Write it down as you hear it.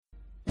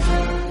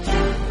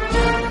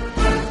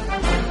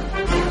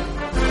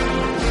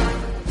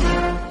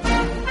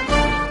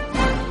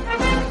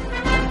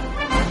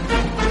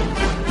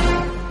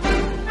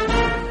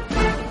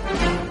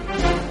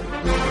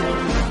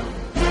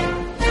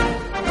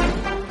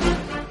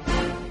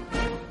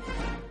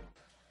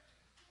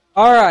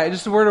All right,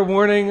 just a word of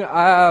warning.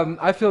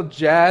 I feel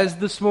jazzed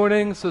this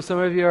morning, so some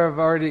of you have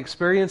already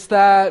experienced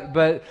that,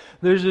 but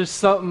there's just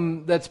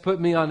something that's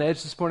put me on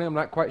edge this morning. I'm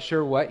not quite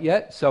sure what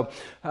yet, so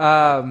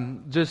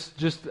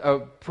just a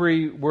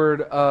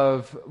pre-word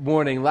of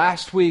warning.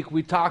 Last week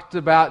we talked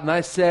about, and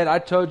I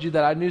told you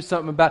that I knew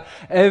something about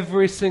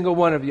every single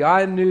one of you.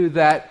 I knew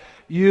that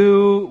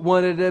you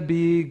wanted to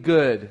be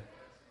good.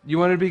 You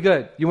wanted to be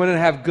good. You wanted to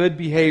have good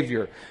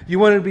behavior. You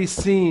wanted to be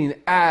seen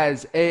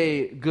as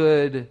a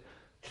good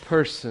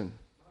person.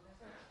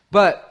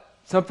 But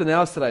something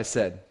else that I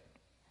said,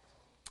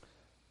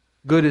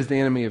 good is the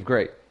enemy of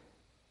great.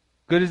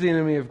 Good is the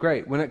enemy of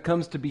great. When it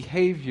comes to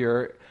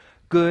behavior,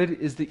 good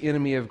is the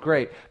enemy of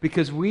great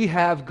because we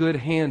have good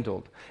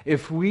handled.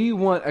 If we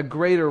want a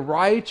greater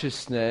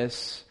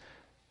righteousness,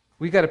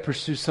 we got to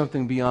pursue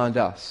something beyond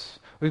us.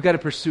 We've got to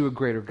pursue a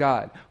greater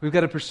God. We've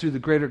got to pursue the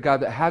greater God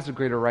that has a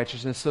greater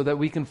righteousness so that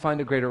we can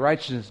find a greater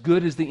righteousness.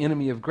 Good is the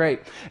enemy of great.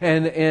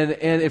 And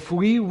if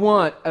we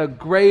want a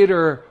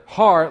greater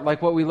heart,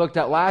 like what we looked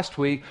at last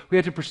week, we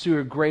have to pursue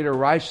a greater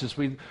righteousness.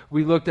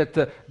 We looked at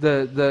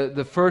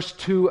the first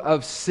 2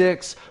 of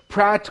 6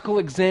 practical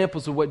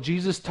examples of what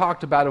Jesus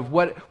talked about, of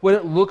what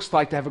it looks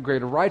like to have a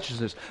greater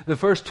righteousness. The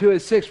first 2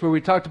 of 6 where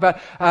we talked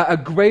about a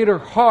greater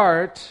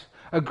heart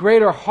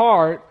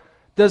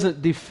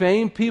doesn't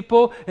defame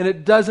people, and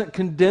it doesn't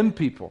condemn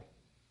people.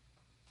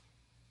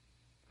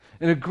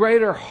 And a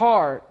greater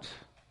heart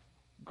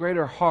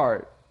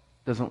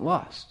doesn't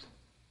lust.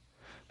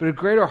 But a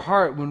greater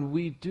heart, when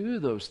we do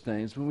those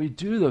things, when we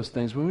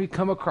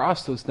come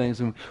across those things,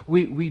 and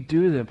we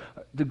do them,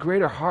 the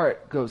greater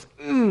heart goes,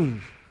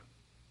 and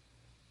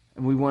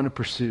we want to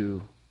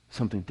pursue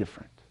something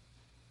different.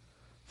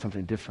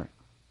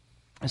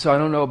 So I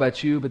don't know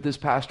about you, but this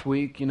past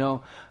week,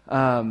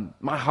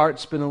 my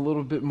heart's been a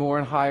little bit more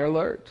on high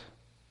alert.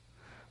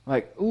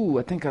 Like,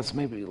 I think that's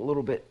maybe a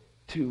little bit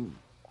too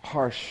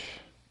harsh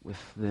with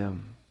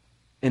them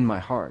in my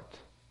heart.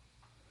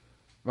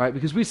 Right?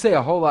 Because we say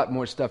a whole lot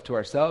more stuff to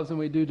ourselves than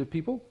we do to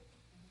people.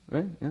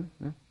 Right? Yeah.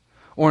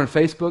 Or on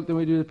Facebook than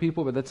we do to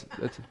people, but that's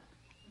a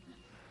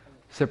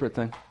separate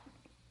thing.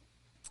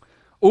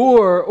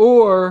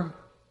 Or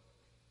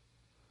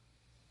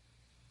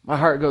my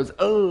heart goes,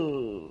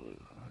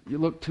 you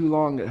look too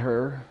long at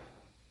her.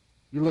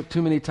 You look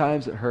too many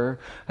times at her.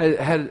 I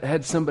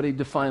had somebody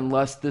define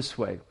lust this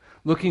way.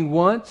 Looking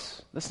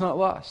once, that's not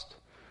lust.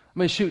 I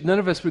mean, shoot, none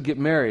of us would get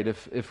married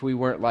if we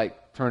weren't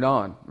turned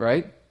on,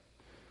 right?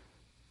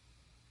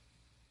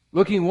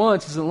 Looking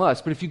once isn't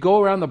lust, but if you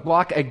go around the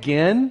block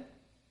again,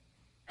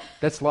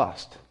 that's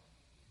lust.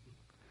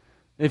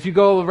 And if you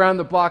go around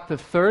the block the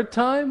 3rd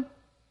time,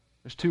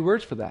 there's 2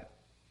 words for that.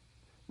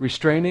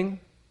 Restraining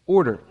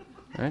order,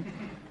 right?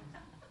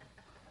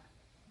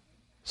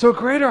 So a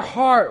greater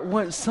heart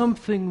wants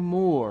something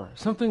more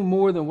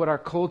than what our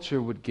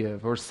culture would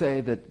give or say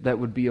that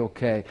would be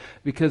okay.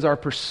 Because our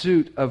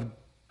pursuit of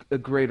a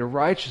greater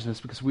righteousness,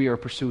 because we are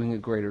pursuing a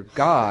greater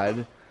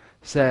God,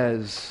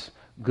 says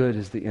good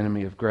is the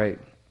enemy of great.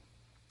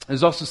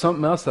 There's also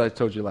something else that I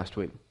told you last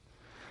week.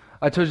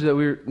 I told you that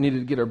we needed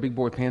to get our big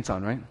boy pants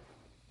on, right?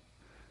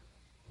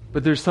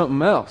 But there's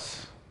something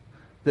else.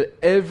 That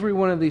every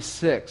one of these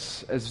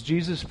 6, as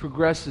Jesus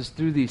progresses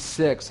through these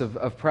 6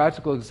 of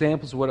practical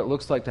examples of what it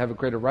looks like to have a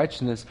greater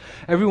righteousness,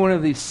 every one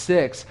of these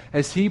 6,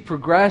 as he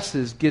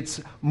progresses,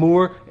 gets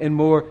more and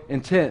more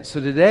intense.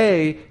 So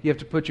today, you have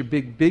to put your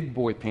big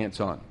boy pants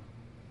on.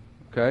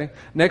 Okay?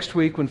 Next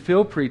week, when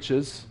Phil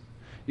preaches,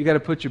 you got to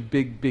put your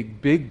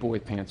big boy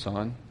pants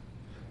on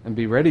and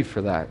be ready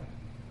for that.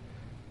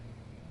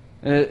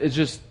 And it's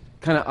just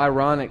kind of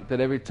ironic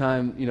that every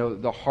time,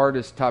 the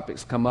hardest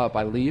topics come up,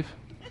 I leave.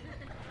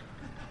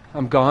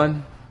 I'm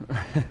gone.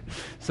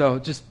 So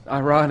just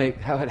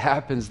ironic how it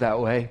happens that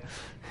way,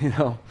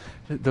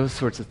 those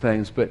sorts of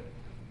things. But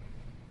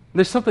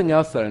there's something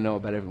else that I know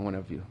about every one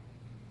of you.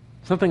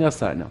 Something else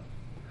that I know.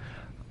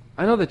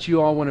 I know that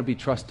you all want to be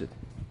trusted.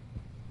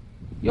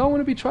 You all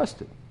want to be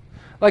trusted.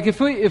 Like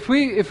if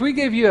we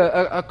gave you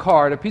a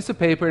card, a piece of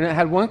paper, and it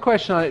had one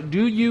question on it,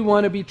 do you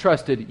want to be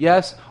trusted?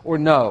 Yes or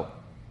no?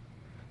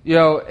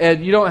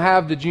 And you don't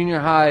have the junior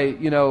high,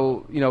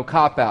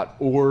 cop out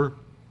or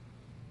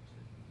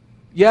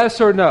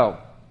yes or no?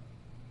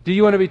 Do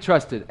you want to be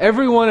trusted?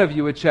 Every one of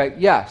you would check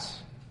yes.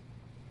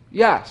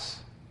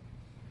 Yes.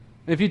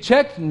 If you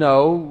checked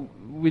no,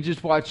 we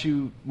just watch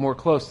you more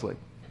closely.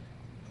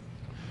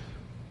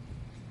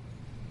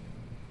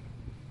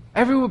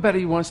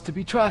 Everybody wants to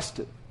be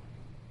trusted.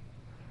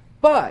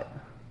 But,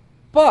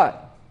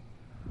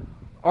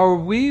 are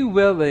we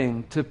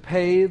willing to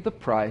pay the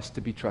price to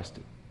be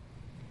trusted?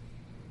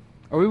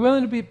 Are we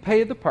willing to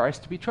pay the price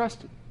to be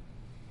trusted?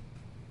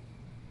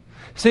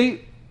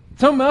 See,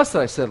 something else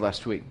that I said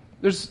last week,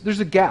 there's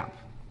a gap.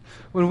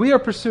 When we are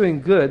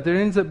pursuing good, there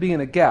ends up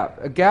being a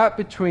gap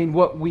between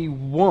what we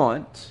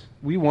want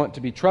to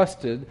be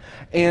trusted,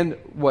 and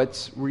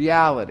what's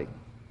reality.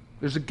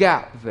 There's a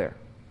gap there.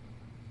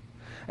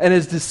 And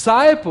as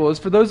disciples,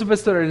 for those of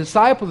us that are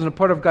disciples and a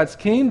part of God's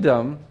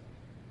kingdom,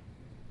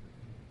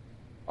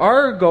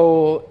 Our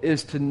goal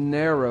is to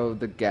narrow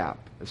the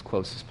gap as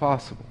close as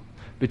possible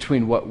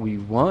between what we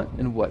want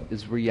and what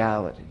is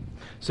reality.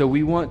 So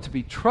we want to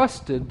be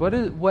trusted, but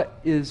what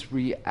is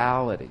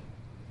reality?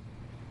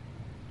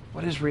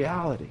 What is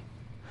reality?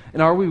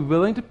 And are we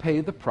willing to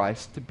pay the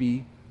price to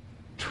be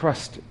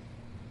trusted?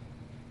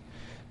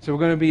 So we're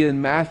going to be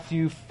in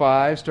Matthew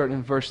 5, starting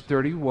in verse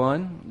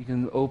 31. You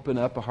can open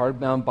up a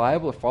hardbound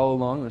Bible or follow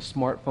along on a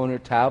smartphone or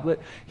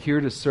tablet. Here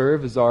to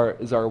serve is our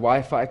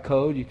Wi-Fi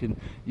code.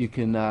 You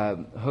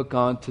can hook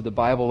on to the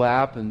Bible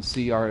app and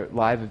see our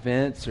live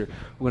events, or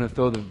we're going to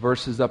throw the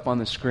verses up on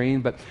the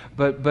screen.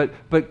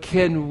 But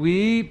can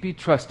we be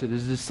trusted?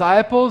 As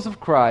disciples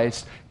of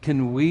Christ,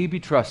 can we be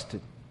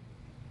trusted?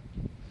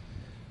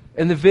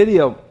 In the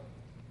video,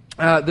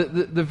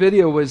 the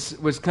video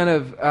was kind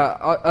of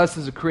us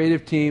as a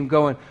creative team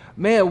going,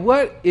 man,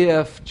 what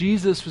if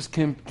Jesus was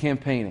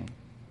campaigning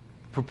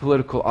for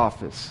political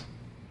office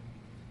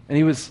and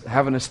he was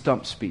having a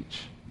stump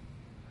speech?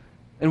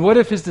 And what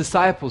if his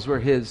disciples were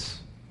his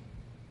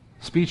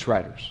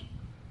speechwriters,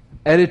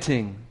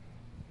 editing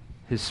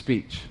his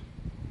speech?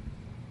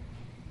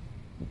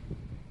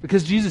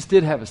 Because Jesus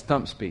did have a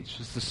stump speech.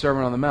 It's the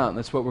Sermon on the Mount.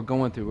 That's what we're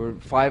going through. We're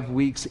 5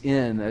 weeks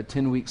in a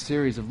 10-week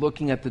series of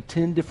looking at the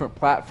 10 different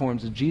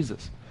platforms of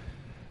Jesus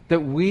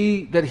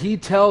that he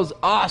tells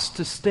us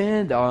to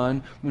stand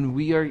on when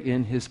we are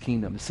in his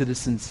kingdom,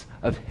 citizens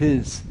of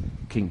his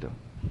kingdom.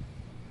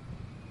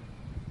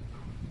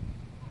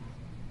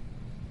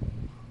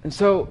 And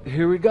so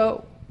here we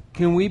go.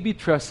 Can we be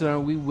trusted, and are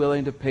we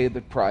willing to pay the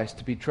price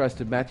to be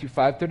trusted? Matthew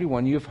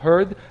 5:31, you have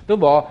heard the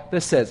law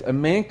that says a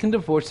man can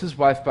divorce his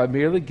wife by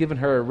merely giving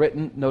her a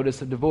written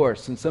notice of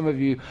divorce. And some of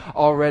you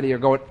already are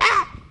going,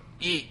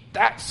 eat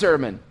that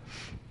sermon.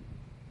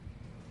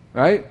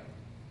 Right?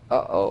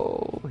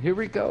 Uh-oh, here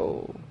we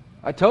go.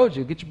 I told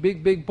you, get your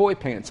big boy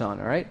pants on,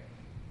 all right?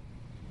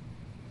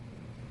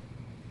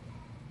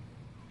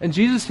 And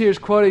Jesus here is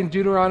quoting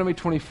Deuteronomy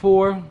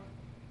 24.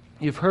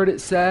 You've heard it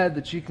said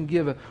that you can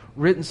give a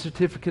written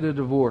certificate of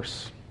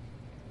divorce.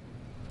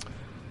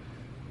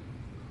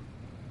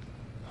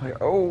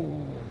 Like, oh,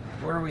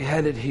 where are we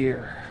headed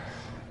here?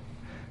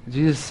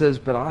 Jesus says,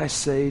 but I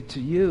say to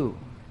you.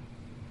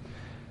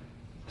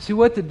 See,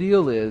 what the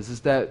deal is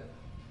that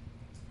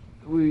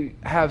we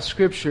have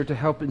Scripture to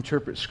help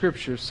interpret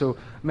Scripture. So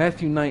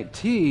Matthew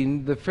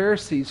 19, the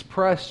Pharisees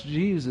pressed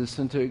Jesus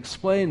into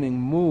explaining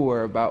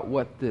more about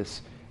what this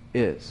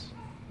is,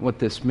 what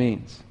this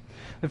means.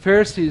 The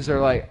Pharisees are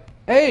like,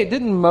 hey,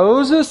 didn't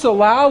Moses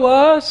allow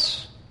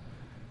us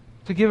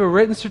to give a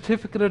written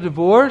certificate of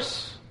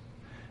divorce?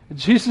 And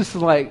Jesus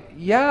is like,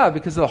 yeah,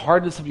 because of the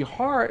hardness of your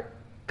heart,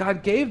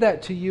 God gave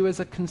that to you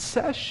as a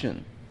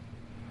concession.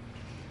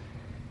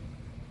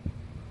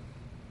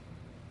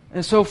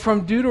 And so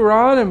from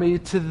Deuteronomy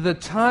to the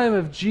time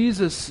of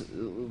Jesus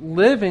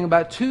living,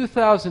 about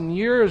 2,000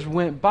 years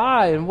went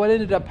by, and what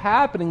ended up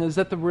happening is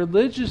that the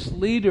religious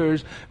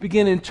leaders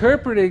began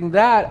interpreting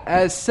that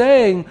as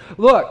saying,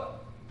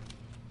 look,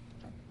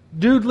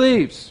 dude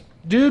leaves.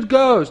 Dude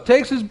goes,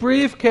 takes his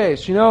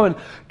briefcase, and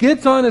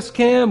gets on his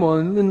camel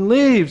and then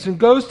leaves and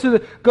goes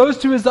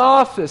to his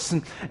office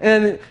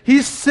and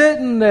he's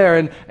sitting there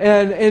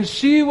and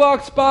she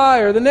walks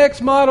by, or the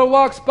next model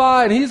walks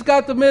by, and he's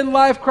got the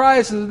midlife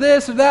crisis,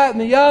 this or that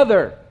and the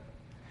other.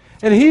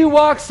 And he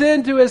walks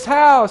into his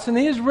house and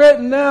he's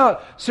written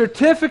out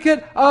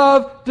certificate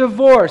of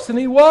divorce. And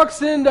he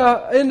walks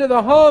into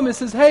the home and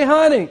says, hey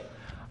honey,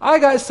 I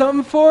got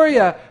something for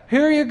you.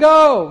 Here you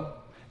go.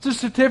 It's a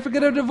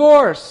certificate of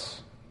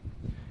divorce.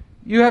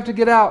 You have to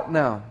get out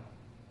now.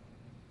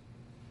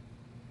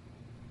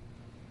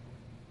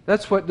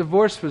 That's what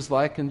divorce was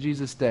like in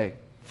Jesus' day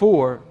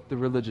for the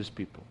religious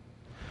people.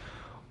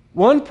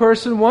 One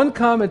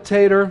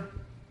commentator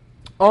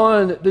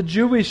on the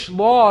Jewish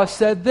law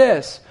said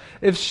this: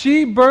 if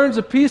she burns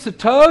a piece of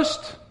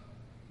toast,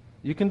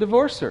 you can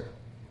divorce her.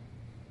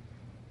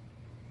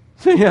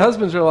 So your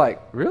husbands are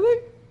like,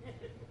 really?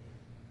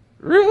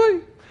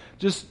 Really?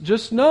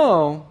 Just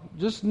know,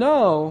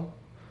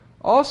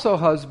 also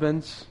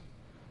husbands,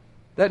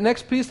 that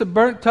next piece of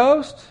burnt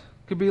toast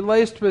could be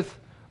laced with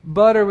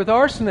butter with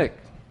arsenic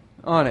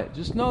on it.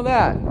 Just know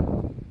that.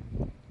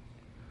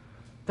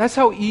 That's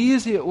how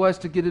easy it was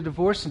to get a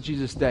divorce in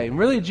Jesus' day. And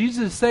really,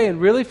 Jesus is saying,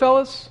 really,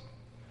 fellas?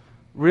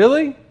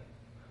 Really?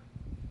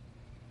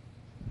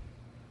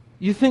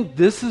 You think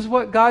this is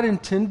what God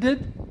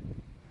intended?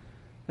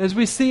 As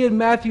we see in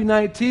Matthew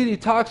 19, he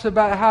talks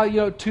about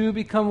how, two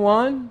become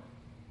one.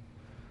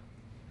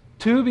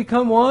 Two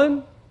become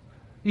one.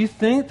 You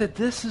think that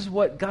this is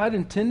what God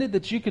intended,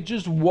 that you could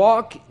just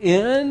walk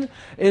in?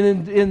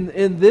 And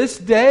in this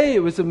day, it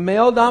was a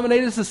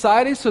male-dominated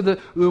society, so the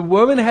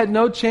woman had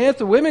no chance.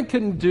 The women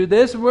couldn't do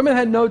this. The women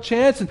had no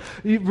chance. And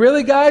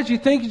really, guys, you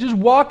think you're just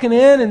walking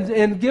in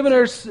and giving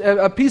her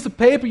a piece of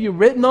paper you've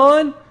written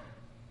on?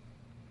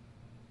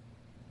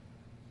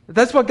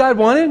 That's what God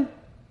wanted?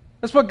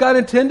 That's what God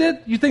intended?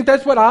 You think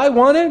that's what I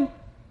wanted?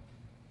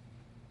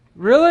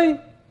 Really?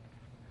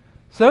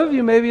 Some of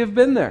you maybe have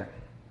been there.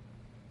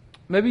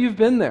 Maybe you've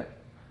been there.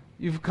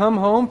 You've come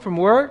home from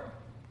work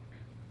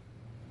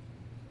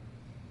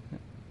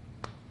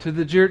to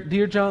the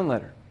Dear John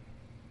letter.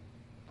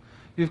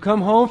 You've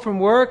come home from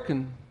work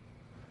and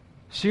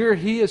she or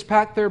he has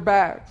packed their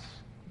bags.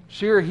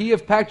 She or he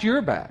have packed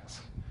your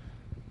bags.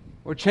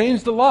 Or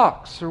changed the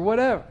locks or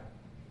whatever.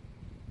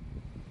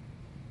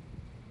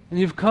 And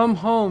you've come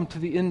home to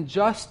the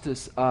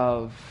injustice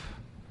of,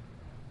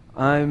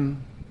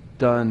 I'm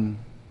done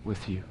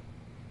with you.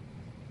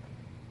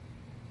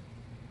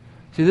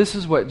 See, this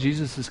is what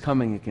Jesus is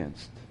coming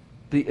against.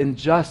 The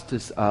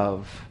injustice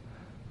of,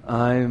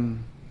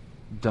 I'm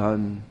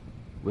done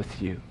with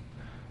you.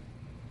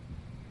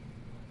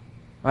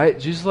 Right?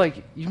 Jesus is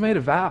like, you made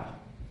a vow.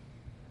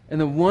 And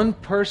the one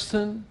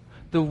person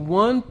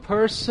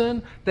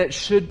that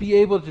should be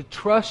able to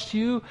trust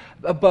you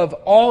above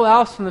all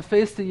else on the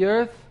face of the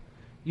earth,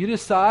 you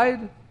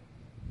decide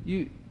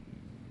you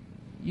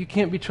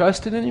can't be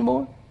trusted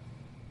anymore?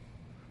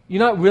 You're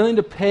not willing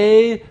to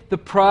pay the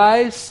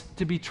price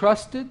to be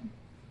trusted?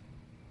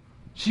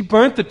 She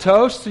burnt the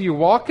toast, so you're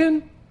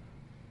walking?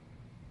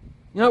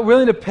 You're not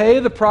willing to pay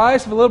the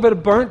price of a little bit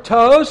of burnt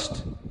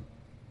toast?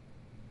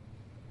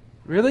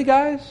 Really,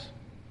 guys?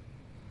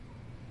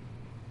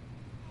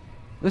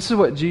 This is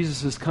what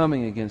Jesus is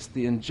coming against,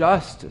 the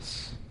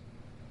injustice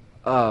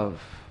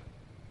of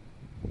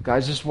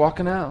guys just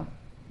walking out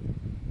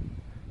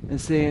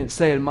and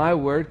saying my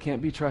word can't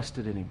be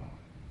trusted anymore.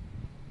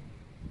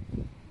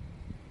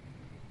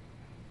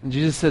 And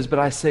Jesus says, but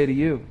I say to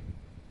you,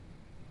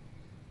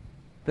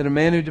 that a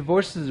man who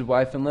divorces his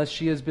wife, unless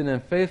she has been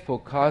unfaithful,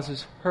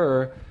 causes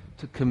her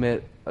to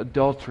commit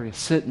adultery, a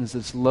sentence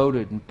that's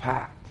loaded and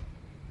packed.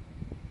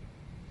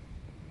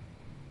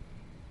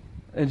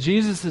 And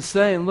Jesus is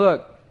saying,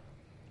 look,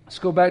 let's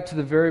go back to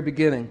the very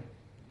beginning.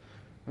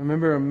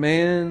 Remember, a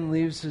man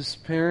leaves his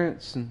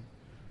parents and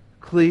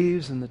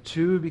cleaves, and the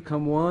two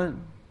become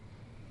one.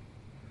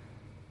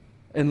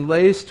 And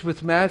laced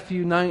with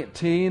Matthew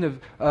 19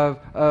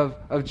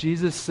 of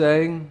Jesus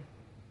saying,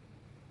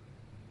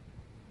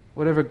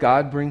 whatever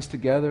God brings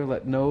together,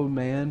 let no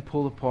man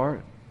pull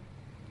apart.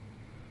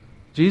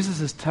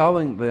 Jesus is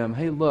telling them,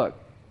 hey, look,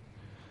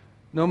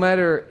 no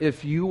matter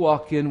if you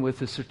walk in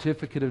with a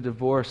certificate of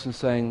divorce and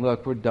saying,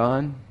 look, we're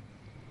done,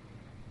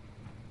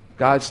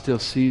 God still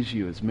sees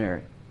you as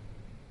married.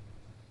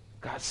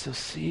 God still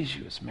sees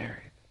you as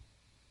married.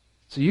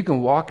 So you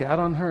can walk out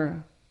on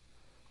her,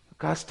 but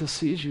God still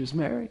sees you as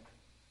married.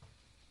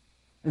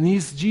 And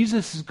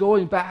Jesus is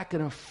going back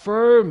and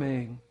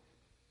affirming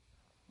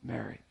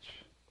marriage.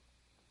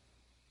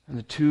 And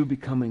the two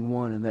becoming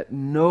one, and that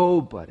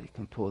nobody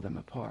can pull them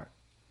apart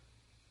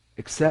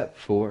except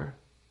for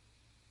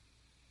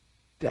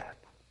death.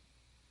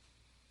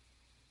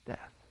 Death.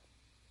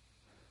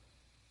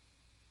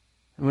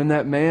 And when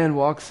that man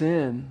walks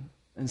in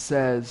and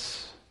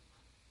says,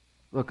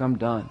 look, I'm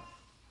done,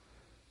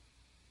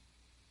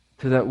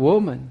 to that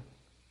woman,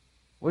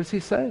 what is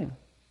he saying?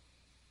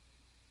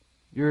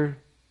 You're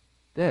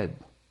dead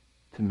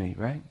to me,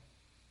 right?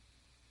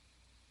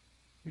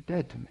 You're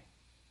dead to me.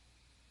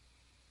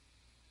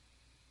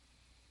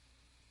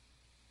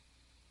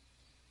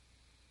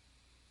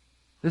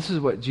 This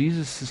is what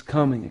Jesus is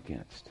coming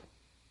against.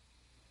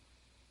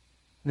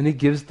 Then he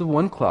gives the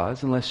one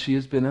clause, unless she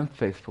has been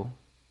unfaithful.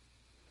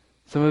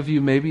 Some of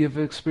you maybe have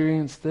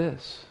experienced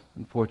this,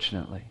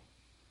 unfortunately.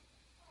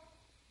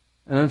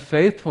 And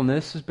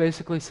unfaithfulness is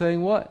basically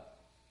saying what?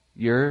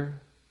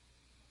 You're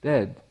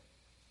dead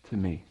to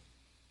me.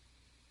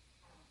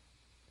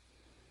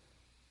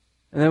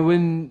 And then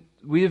when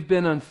we have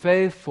been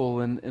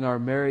unfaithful in our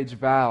marriage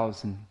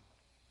vows and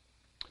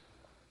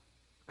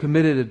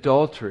committed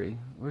adultery,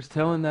 we're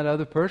telling that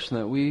other person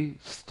that we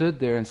stood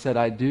there and said,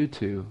 I do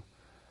to,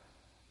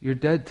 you're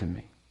dead to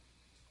me.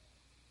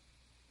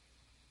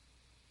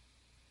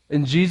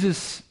 And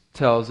Jesus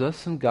tells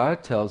us, and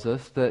God tells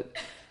us,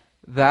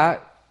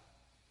 that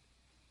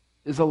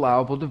is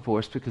allowable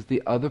divorce because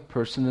the other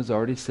person has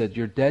already said,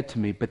 you're dead to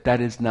me, but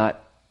that is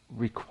not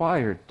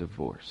required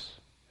divorce.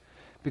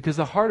 Because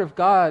the heart of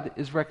God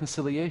is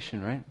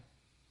reconciliation, right?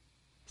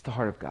 It's the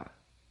heart of God.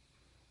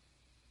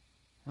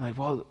 Like,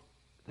 well,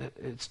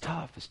 it's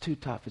tough, it's too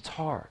tough, it's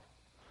hard.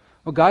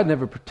 Well, God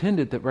never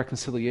pretended that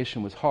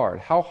reconciliation was hard.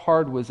 How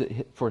hard was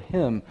it for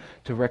him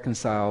to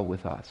reconcile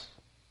with us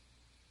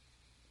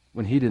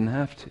when he didn't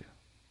have to?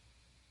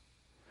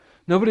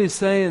 Nobody's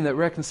saying that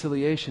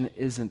reconciliation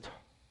isn't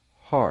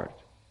hard.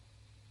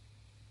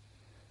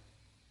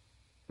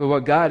 But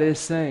what God is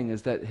saying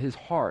is that his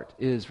heart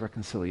is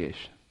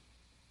reconciliation.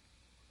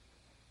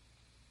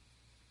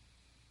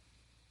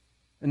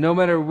 And no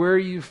matter where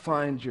you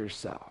find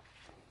yourself,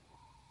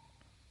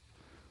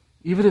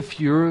 even if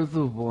you're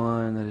the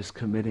one that is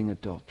committing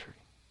adultery,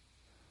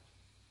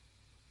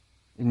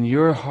 and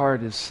your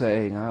heart is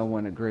saying, I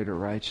want a greater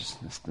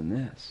righteousness than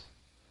this,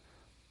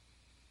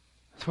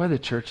 that's why the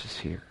church is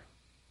here.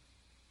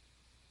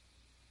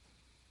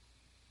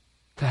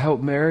 To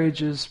help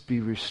marriages be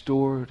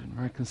restored and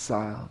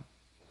reconciled.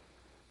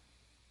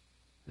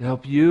 To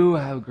help you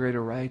have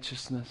greater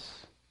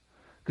righteousness.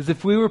 Because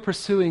if we were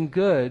pursuing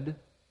good,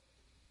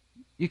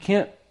 you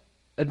can't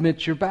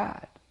admit you're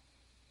bad.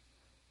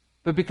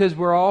 But because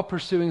we're all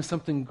pursuing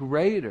something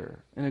greater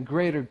and a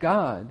greater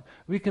God,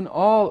 we can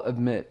all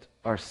admit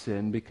our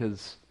sin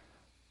because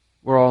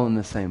we're all in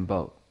the same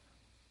boat.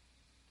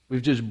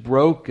 We've just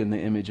broken the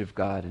image of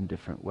God in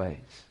different ways.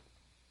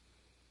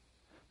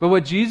 But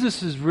what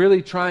Jesus is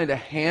really trying to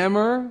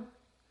hammer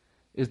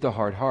is the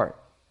hard heart.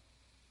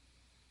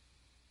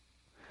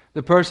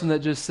 The person that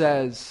just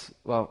says,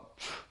 well,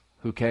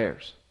 who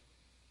cares?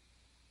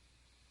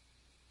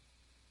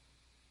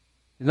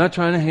 He's not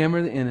trying to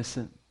hammer the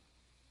innocent,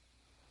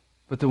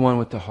 but the one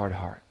with the hard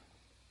heart.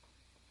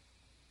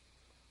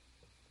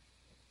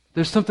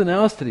 There's something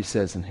else that he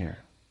says in here.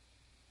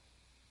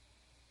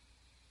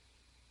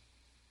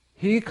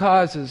 He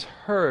causes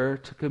her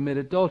to commit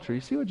adultery.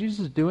 You see what Jesus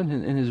is doing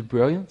in his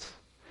brilliance?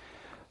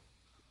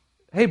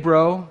 Hey,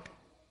 bro,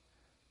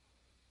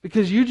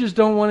 because you just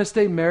don't want to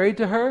stay married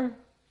to her?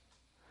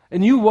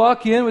 And you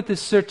walk in with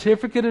this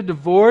certificate of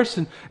divorce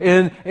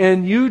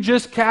and you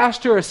just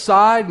cast her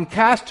aside and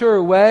cast her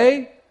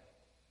away?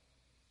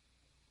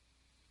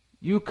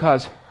 You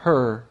cause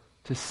her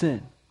to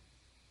sin.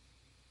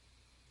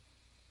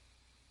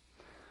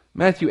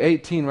 Matthew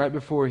 18, right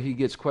before he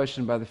gets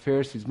questioned by the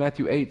Pharisees,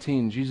 Matthew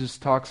 18, Jesus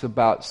talks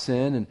about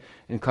sin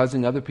and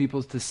causing other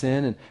people to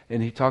sin,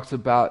 and he talks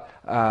about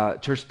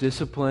church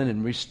discipline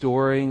and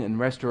restoring and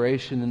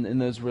restoration in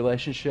those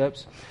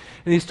relationships.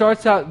 And he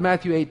starts out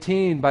Matthew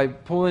 18 by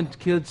pulling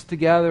kids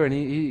together, and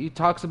he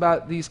talks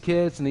about these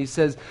kids, and he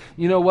says,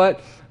 you know what?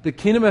 The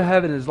kingdom of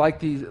heaven is like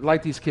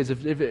these kids.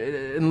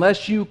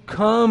 Unless you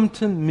come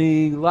to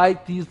me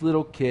like these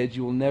little kids,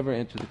 you will never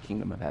enter the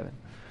kingdom of heaven.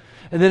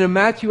 And then in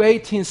Matthew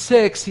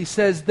 18:6, he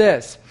says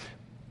this,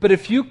 but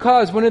if you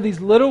cause one of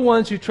these little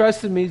ones who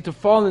trusted me to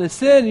fall into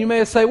sin, you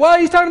may say, well,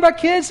 he's talking about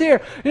kids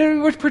here.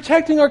 We're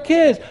protecting our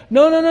kids.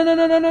 No.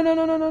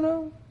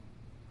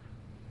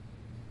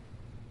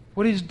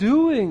 What he's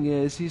doing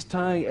is he's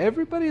tying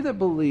everybody that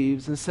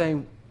believes and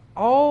saying,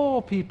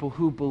 all people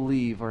who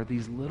believe are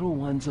these little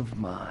ones of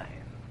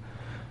mine,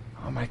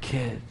 are my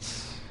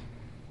kids.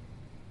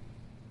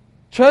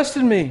 Trust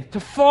in me to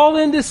fall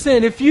into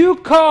sin. If you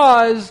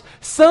cause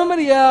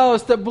somebody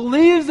else that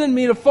believes in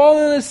me to fall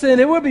into sin,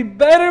 it would be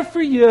better for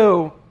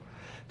you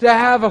to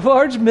have a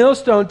large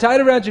millstone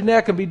tied around your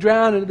neck and be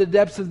drowned into the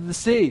depths of the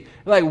sea.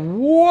 Like,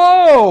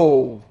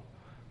 whoa!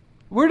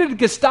 Where did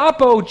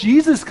Gestapo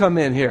Jesus come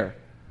in here?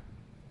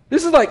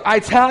 This is like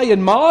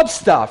Italian mob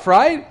stuff,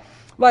 right?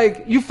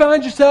 Like, you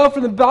found yourself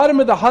in the bottom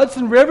of the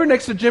Hudson River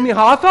next to Jimmy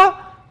Hoffa?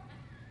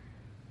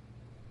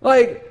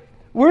 Like,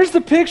 where's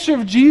the picture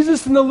of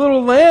Jesus and the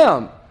little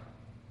lamb?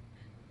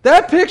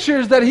 That picture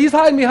is that he's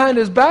hiding behind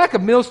his back, a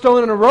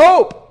millstone and a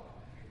rope.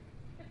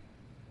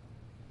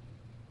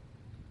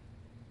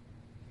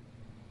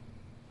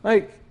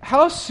 Like,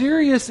 how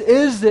serious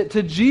is it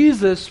to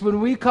Jesus when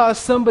we cause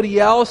somebody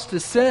else to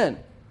sin?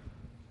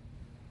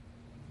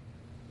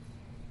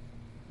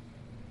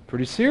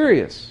 Pretty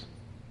serious.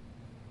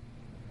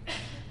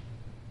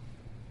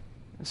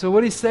 So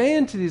what he's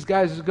saying to these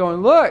guys is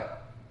going, look,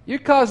 you're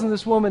causing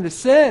this woman to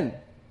sin.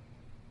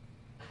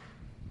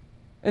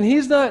 And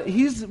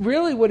he's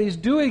really what he's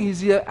doing,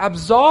 he's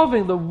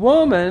absolving the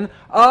woman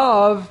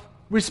of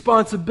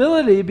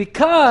responsibility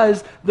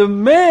because the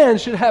man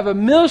should have a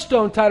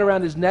millstone tied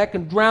around his neck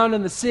and drown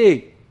in the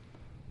sea.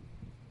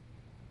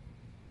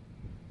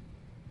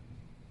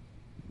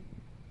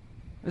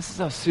 This is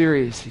how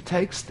serious he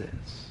takes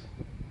this.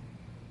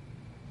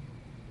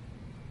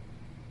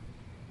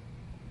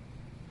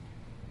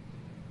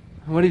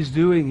 And what he's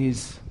doing,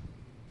 he's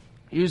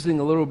using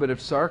a little bit of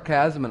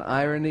sarcasm and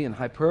irony and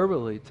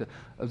hyperbole to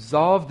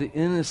absolve the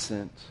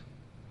innocent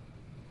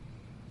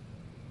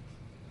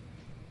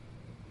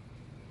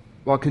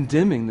while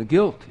condemning the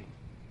guilty.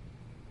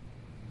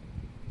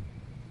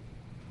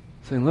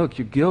 Saying, look,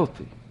 you're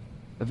guilty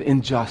of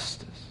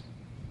injustice.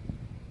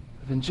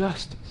 Of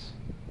injustice.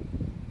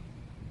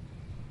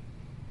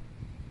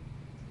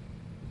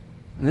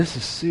 And this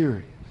is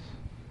serious.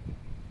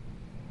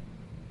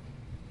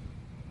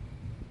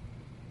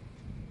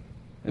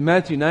 In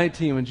Matthew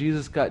 19, when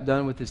Jesus got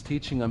done with his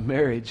teaching on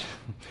marriage,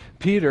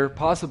 Peter,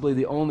 possibly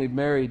the only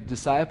married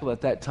disciple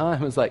at that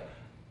time, was like,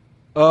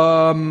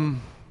 who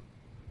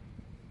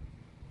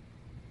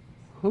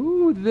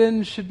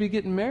then should be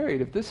getting married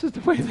if this is the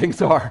way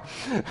things are?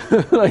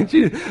 like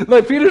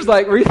Peter's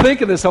like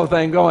rethinking this whole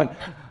thing, going,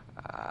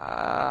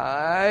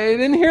 I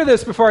didn't hear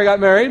this before I got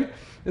married.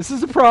 This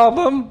is a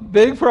problem,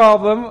 big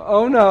problem.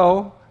 Oh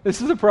no,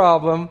 this is a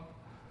problem.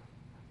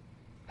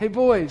 Hey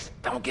boys,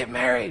 don't get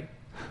married.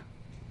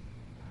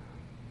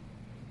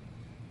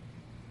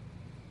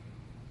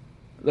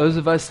 Those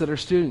of us that are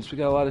students, we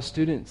got a lot of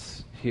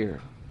students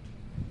here.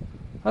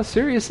 How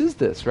serious is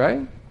this,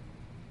 right?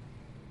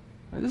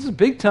 This is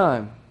big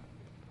time.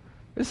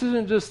 This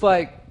isn't just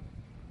like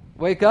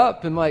wake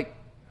up and like,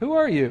 who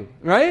are you,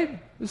 right?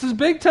 This is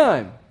big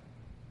time.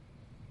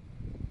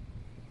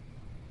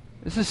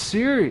 This is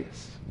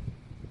serious.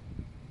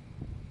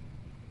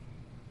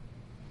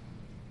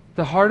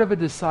 The heart of a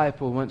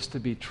disciple wants to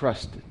be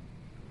trusted.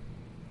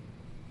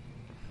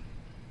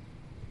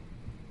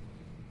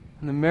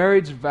 In the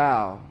marriage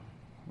vow,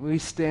 we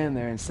stand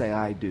there and say,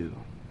 I do,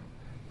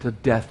 till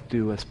death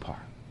do us part.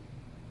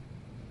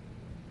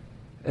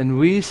 And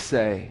we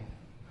say,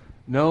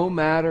 no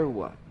matter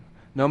what,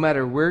 no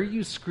matter where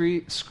you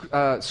squeeze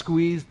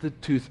the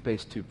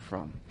toothpaste tube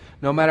from,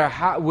 no matter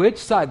which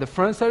side, the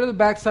front side or the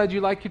back side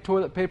you like your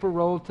toilet paper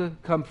roll to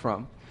come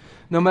from,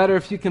 no matter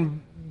if you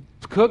can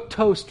cook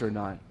toast or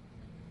not,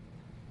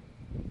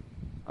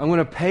 I'm going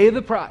to pay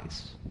the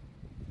price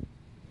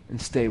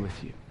and stay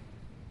with you.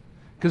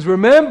 Because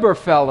remember,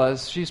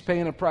 fellas, she's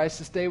paying a price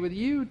to stay with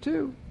you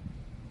too.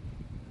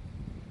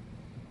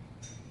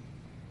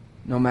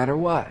 No matter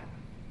what,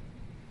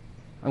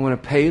 I'm going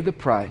to pay the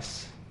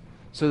price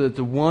so that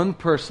the one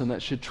person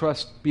that should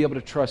be able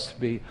to trust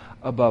me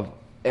above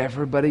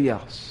everybody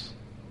else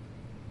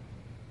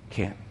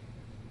can.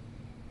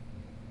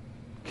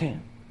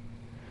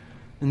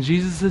 And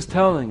Jesus is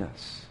telling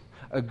us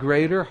a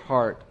greater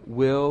heart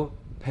will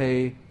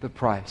pay the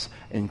price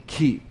and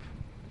keep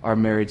our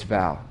marriage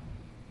vow.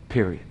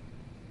 Period.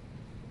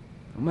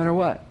 No matter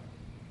what.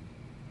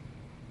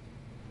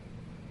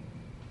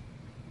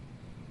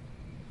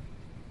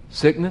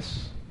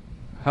 Sickness,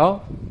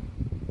 health,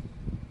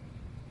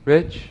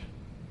 rich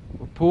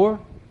or poor,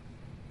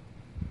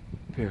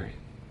 period.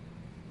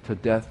 Till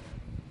death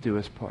do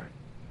us part.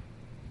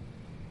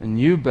 And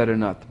you better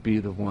not be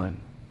the one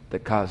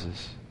that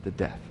causes the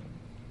death.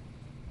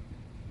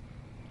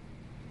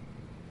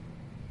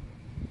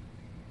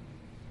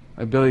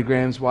 Billy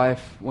Graham's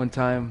wife, one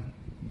time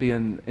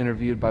being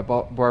interviewed by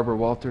Barbara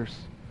Walters,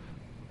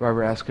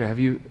 Barbara asked her, have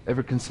you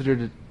ever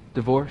considered a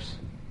divorce?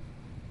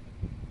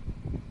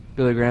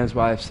 Billy Graham's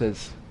wife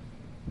says,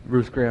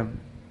 Ruth Graham,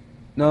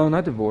 no,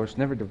 not divorce,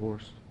 never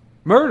divorce.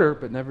 Murder,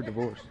 but never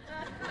divorce.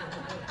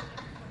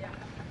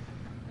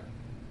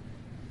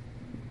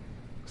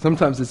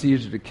 Sometimes it's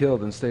easier to kill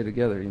than stay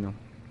together, you know.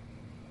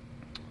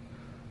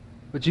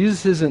 But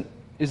Jesus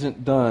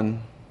isn't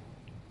done.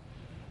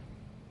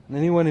 And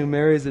anyone who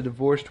marries a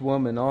divorced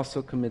woman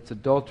also commits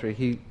adultery.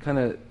 He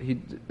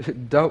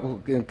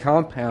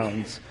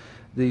compounds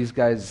these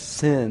guys'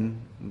 sin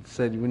and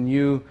said, when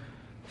you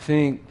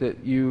think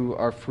that you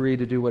are free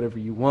to do whatever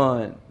you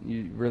want,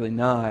 you're really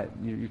not.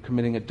 You're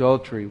committing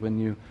adultery when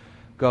you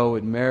go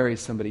and marry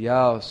somebody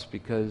else,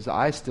 because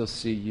I still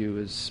see you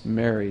as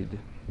married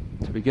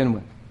to begin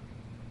with.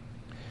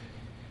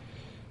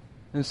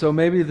 And so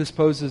maybe this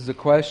poses a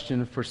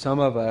question for some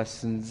of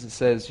us, and it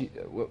says,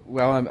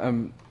 well,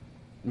 I'm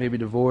maybe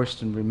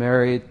divorced and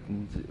remarried,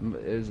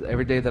 and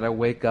every day that I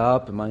wake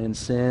up, am I in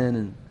sin?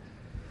 And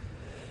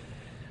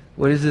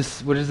what does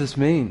this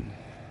mean?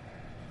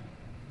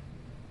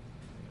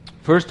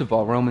 First of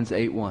all, Romans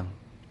 8:1.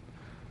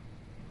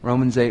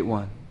 Romans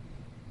 8:1.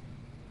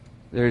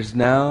 There's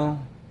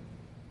now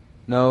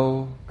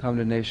no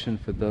condemnation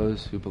for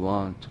those who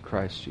belong to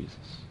Christ Jesus.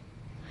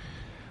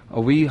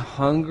 Are we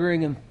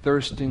hungering and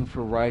thirsting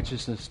for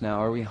righteousness now?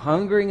 Are we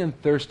hungering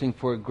and thirsting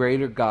for a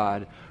greater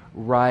God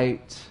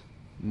right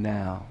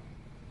now?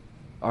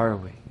 Are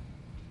we?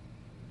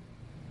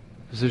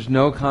 Because there's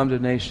no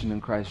condemnation in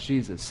Christ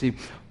Jesus. See,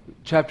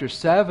 chapter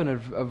 7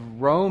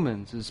 of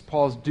Romans is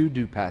Paul's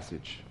do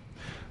passage.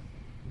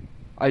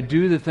 I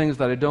do the things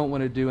that I don't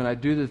want to do, and I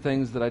do the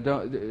things that I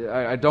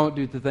don't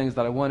do the things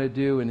that I want to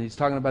do. And he's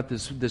talking about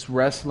this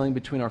wrestling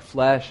between our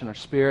flesh and our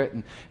spirit,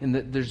 and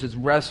there's this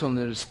wrestle and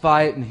there's this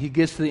fight. And he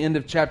gets to the end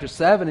of chapter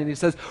 7, and he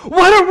says,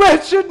 "What a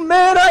wretched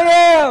man I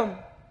am!"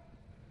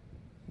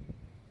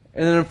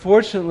 And then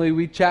unfortunately,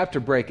 we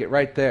chapter break it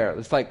right there.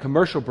 It's like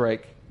commercial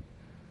break.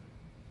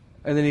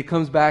 And then he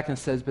comes back and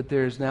says, "But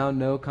there is now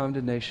no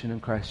condemnation in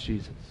Christ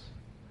Jesus."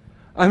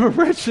 I'm a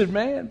wretched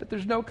man, but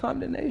there's no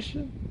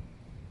condemnation.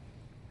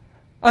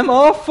 I'm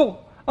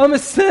awful. I'm a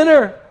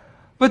sinner.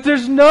 But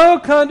there's no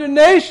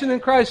condemnation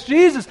in Christ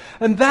Jesus.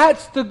 And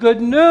that's the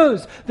good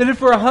news. That if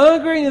we're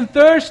hungry and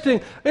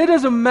thirsting, it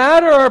doesn't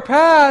matter our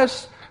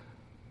past.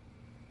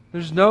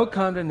 There's no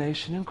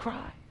condemnation in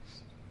Christ.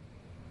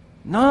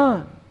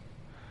 None.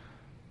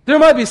 There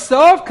might be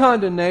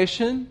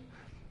self-condemnation.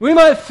 We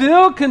might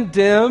feel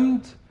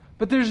condemned.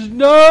 But there's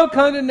no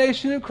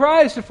condemnation in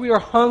Christ if we are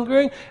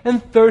hungering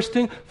and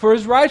thirsting for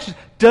His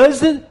righteousness.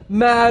 Doesn't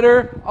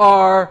matter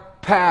our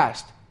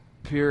past,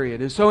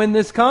 period. And so in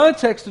this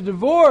context of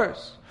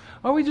divorce,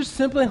 are we just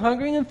simply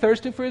hungering and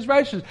thirsting for His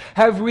righteousness?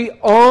 Have we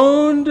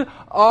owned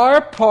our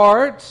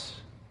part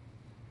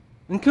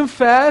and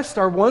confessed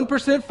our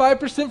 1%,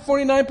 5%,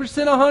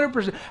 49%,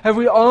 100%? Have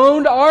we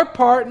owned our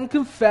part and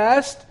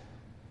confessed?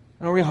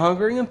 And are we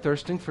hungering and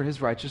thirsting for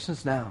His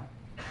righteousness now?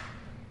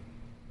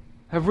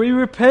 Have we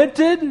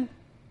repented? And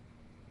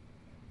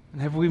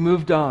have we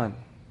moved on?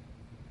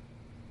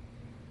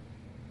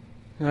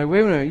 You're like,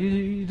 wait a minute,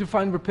 you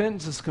define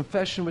repentance as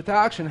confession with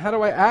action. How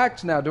do I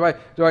act now? Do I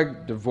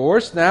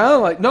divorce now?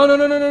 Like, no,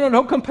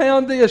 don't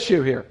compound the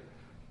issue here.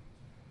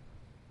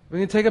 We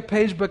can take a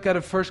page book out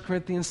of 1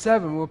 Corinthians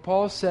 7 where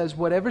Paul says,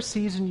 whatever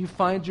season you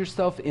find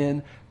yourself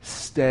in,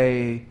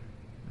 stay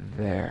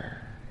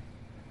there.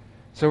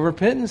 So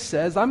repentance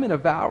says, I'm in a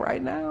vow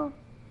right now.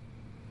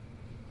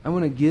 I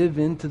want to give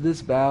into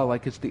this vow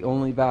like it's the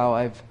only vow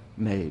I've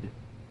made.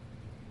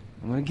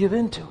 I'm going to give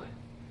into it.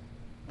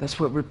 That's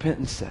what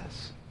repentance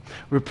says.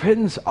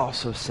 Repentance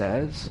also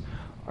says,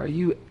 are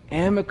you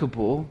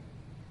amicable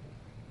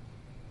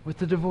with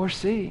the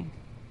divorcee?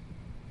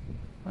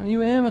 Are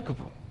you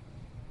amicable?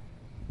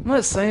 I'm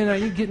not saying, are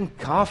you getting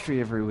coffee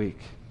every week?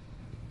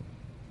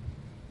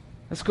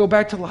 Let's go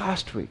back to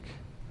last week.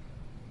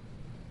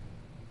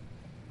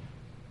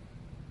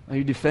 Are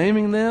you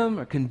defaming them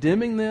or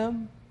condemning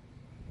them?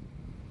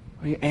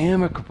 Are you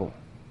amicable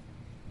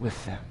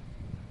with them?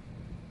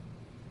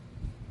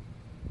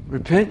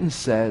 Repentance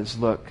says,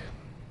 look,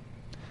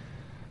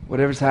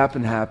 whatever's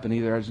happened, happened.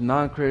 Either as a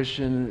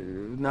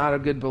non-Christian, not a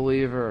good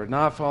believer, or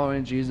not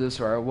following Jesus,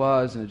 or I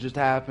was, and it just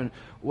happened.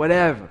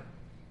 Whatever.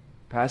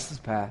 Past is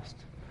past.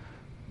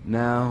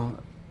 Now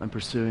I'm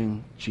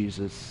pursuing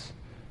Jesus,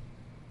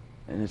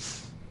 and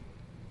it's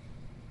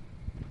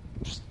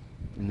just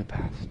in the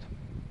past.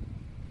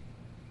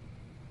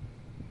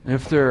 And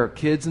if there are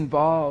kids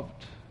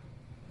involved,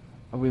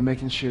 are we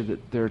making sure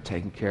that they're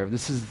taken care of?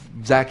 This is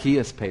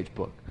Zacchaeus' page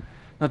book.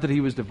 Not that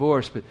he was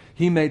divorced, but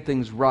he made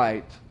things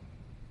right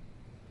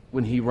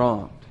when he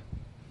wronged.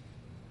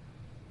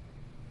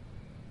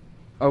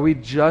 Are we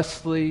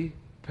justly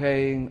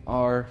paying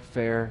our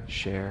fair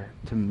share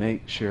to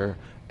make sure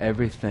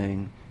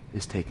everything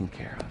is taken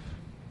care of?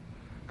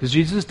 Because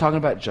Jesus is talking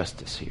about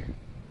justice here.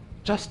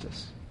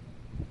 Justice.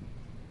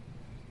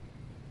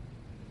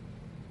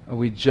 Are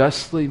we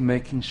justly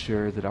making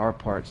sure that our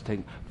part's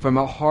taken from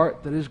a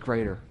heart that is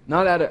greater?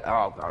 Not out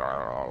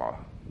of,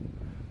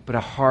 but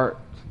a heart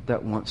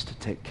that wants to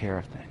take care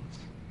of things.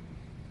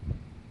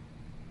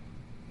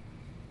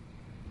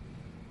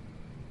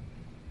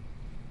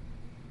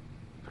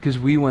 Because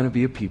we want to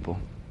be a people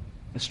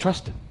that's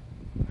trusted.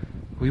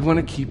 We want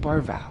to keep our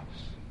vows.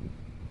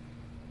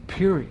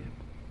 Period.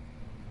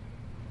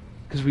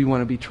 Because we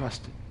want to be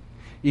trusted.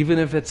 Even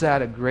if it's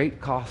at a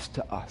great cost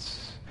to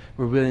us.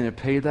 We're willing to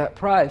pay that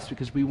price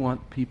because we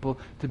want people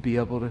to be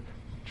able to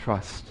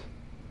trust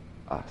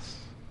us.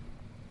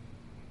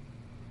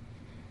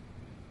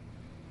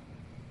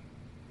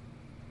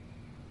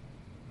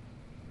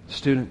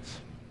 Students,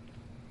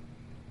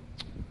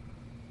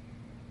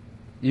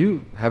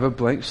 you have a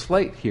blank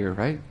slate here,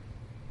 right?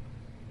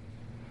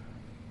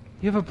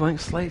 You have a blank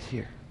slate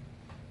here.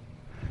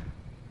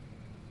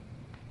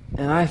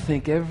 And I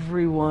think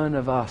every one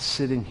of us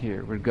sitting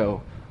here would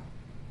go,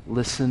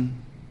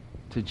 listen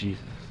to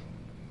Jesus.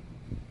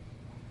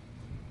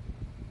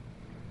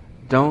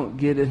 Don't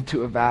get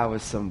into a vow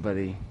with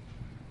somebody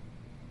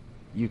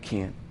you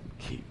can't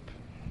keep.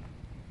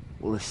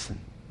 Listen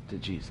to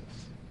Jesus.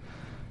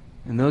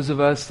 And those of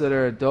us that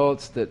are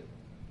adults that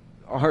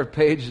our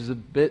page is a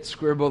bit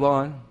scribbled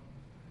on,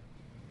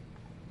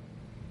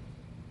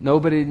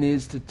 nobody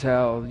needs to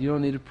tell, you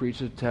don't need a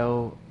preacher to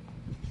tell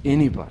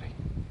anybody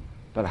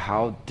about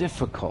how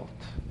difficult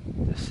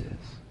this is.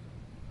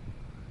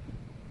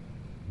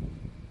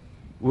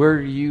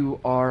 Where you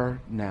are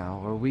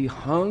now, are we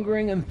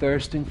hungering and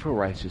thirsting for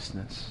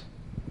righteousness?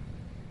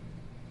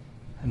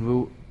 And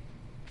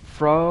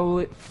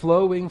we're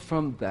flowing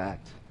from that,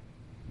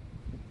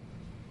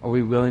 are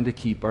we willing to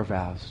keep our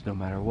vows no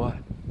matter what?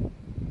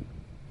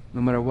 No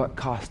matter what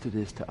cost it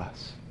is to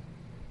us?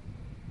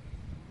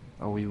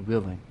 Are we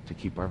willing to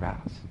keep our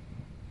vows?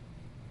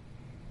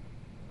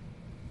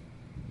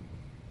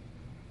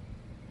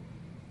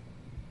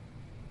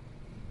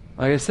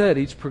 Like I said,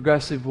 each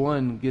progressive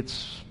one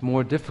gets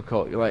more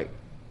difficult. You're like,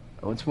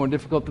 oh, it's more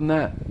difficult than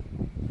that.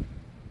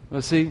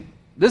 Well, see,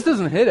 this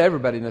doesn't hit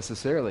everybody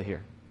necessarily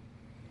here.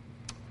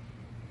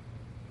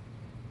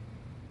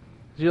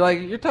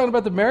 You're talking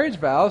about the marriage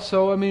vow,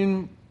 so, I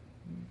mean,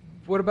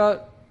 what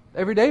about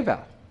everyday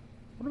vow?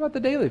 What about the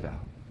daily vow?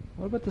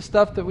 What about the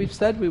stuff that we've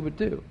said we would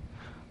do?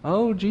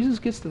 Oh, Jesus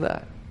gets to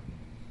that.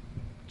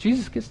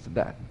 Jesus gets to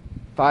that.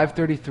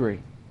 5:33.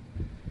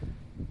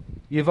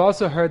 You've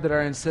also heard that our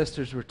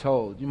ancestors were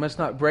told, you must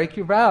not break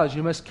your vows.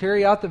 You must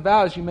carry out the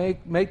vows you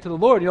make to the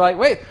Lord. You're like,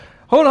 wait,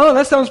 hold on,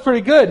 that sounds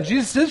pretty good.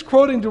 Jesus is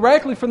quoting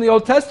directly from the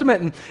Old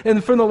Testament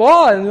and from the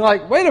law. And you're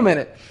like, wait a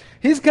minute.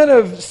 He's kind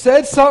of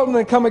said something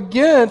and come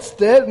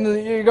against it.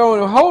 And you're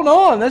going, hold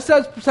on, that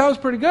sounds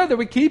pretty good, that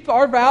we keep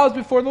our vows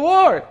before the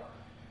Lord.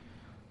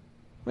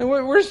 I mean,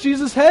 where's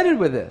Jesus headed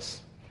with this?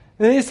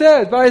 And he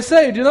says, but I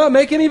say, do not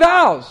make any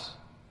vows.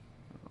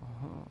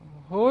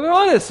 Hold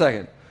on a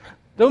second.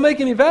 Don't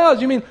make any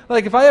vows. You mean,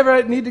 like, if I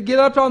ever need to get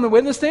up on the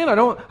witness stand, I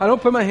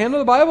don't put my hand on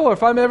the Bible, or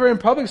if I'm ever in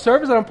public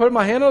service, I don't put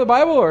my hand on the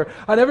Bible, or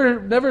I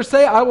never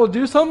say I will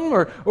do something,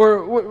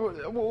 or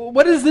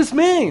what does this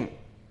mean?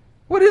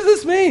 What does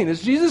this mean?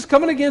 Is Jesus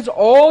coming against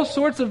all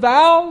sorts of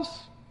vows?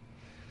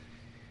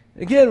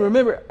 Again,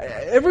 remember,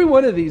 every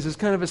one of these is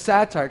kind of a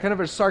satire, kind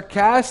of a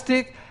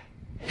sarcastic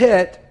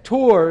hit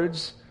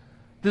towards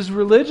these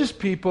religious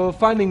people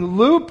finding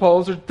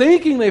loopholes or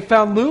thinking they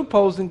found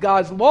loopholes in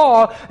God's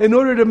law in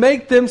order to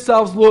make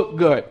themselves look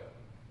good.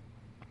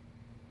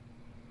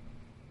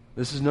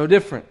 This is no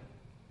different.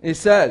 It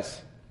says,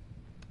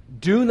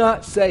 do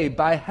not say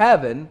by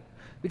heaven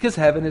Because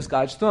heaven is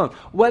God's throne.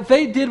 What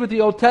they did with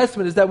the Old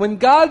Testament is that when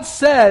God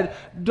said,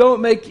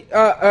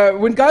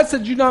 when God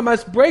said you not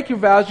must break your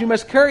vows, you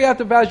must carry out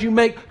the vows you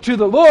make to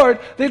the Lord,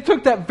 they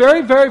took that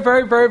very, very,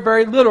 very, very,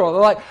 very literal.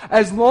 They're like,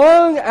 as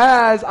long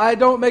as I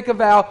don't make a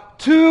vow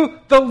to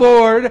the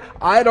Lord,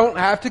 I don't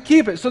have to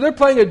keep it. So they're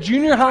playing a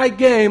junior high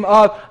game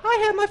of,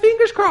 I have my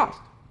fingers crossed.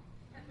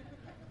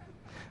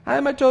 I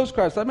had my toes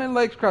crossed. I had my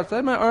legs crossed. I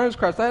had my arms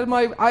crossed. I had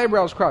my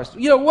eyebrows crossed.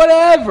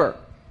 Whatever.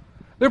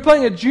 They're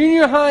playing a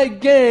junior high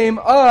game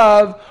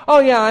of, oh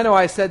yeah, I know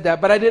I said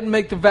that, but I didn't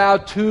make the vow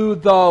to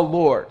the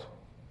Lord.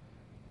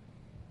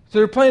 So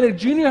they're playing a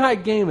junior high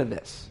game of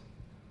this.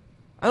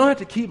 I don't have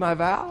to keep my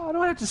vow. I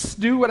don't have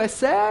to do what I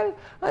said.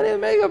 I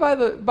didn't make it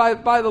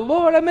by the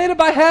Lord. I made it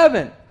by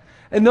heaven.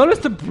 And notice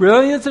the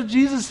brilliance of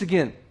Jesus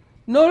again.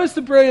 Notice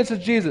the brilliance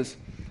of Jesus.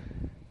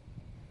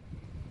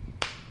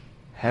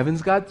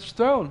 Heaven's God's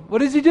throne. What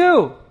does he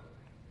do?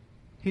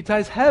 He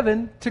ties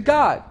heaven to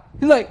God.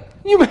 He's like,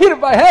 you made it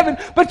by heaven,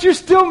 but you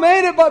still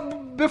made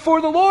it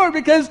before the Lord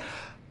because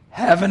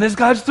heaven is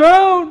God's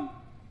throne.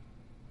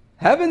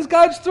 Heaven's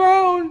God's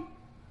throne.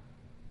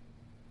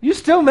 You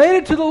still made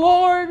it to the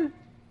Lord.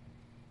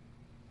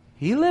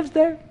 He lives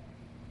there.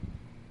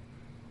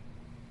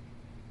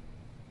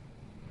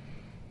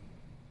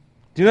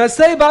 Do not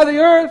say by the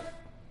earth.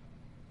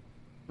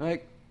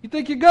 Like, you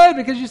think you're good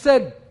because you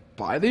said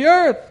by the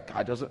earth.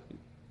 God doesn't.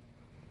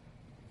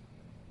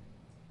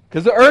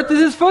 Because the earth is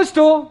his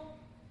footstool.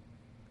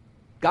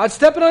 God's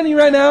stepping on you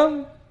right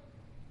now.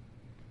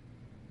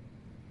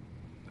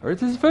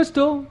 Earth is his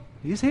footstool.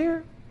 He's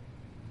here.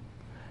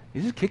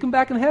 He's just kicking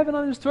back in heaven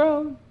on his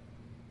throne.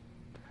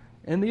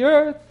 And the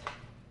earth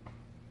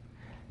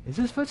is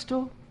his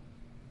footstool.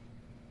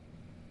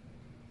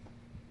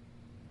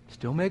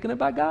 Still making it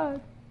by God.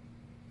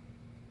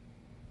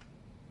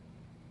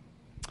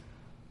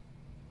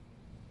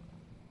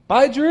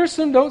 By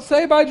Jerusalem, don't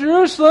say by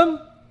Jerusalem.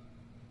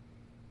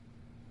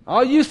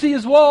 All you see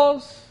is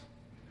walls.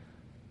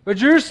 But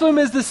Jerusalem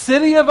is the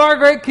city of our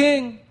great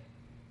King.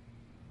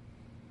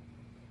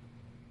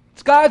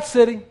 It's God's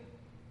city.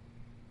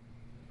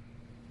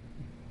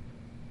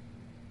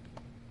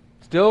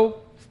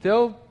 Still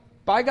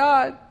by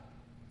God.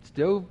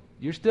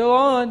 You're still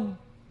on.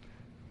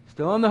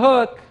 Still on the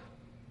hook.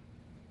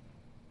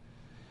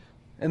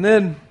 And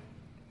then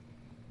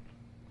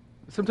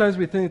sometimes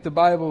we think the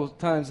Bible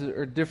times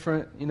are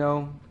different,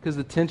 because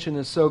the tension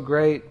is so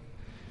great.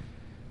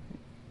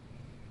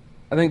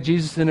 I think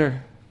Jesus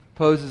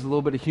interposes a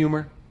little bit of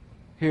humor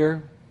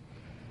here.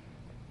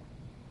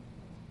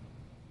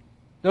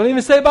 Don't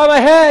even say by my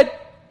head.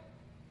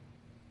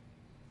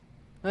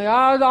 Like,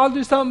 I'll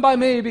do something by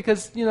me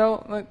because,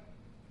 for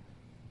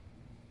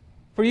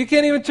you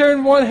can't even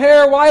turn one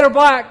hair white or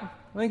black.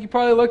 I think you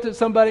probably looked at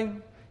somebody.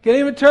 Can't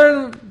even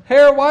turn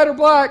hair white or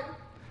black.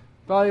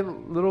 Probably a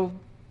little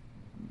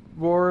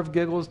roar of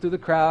giggles through the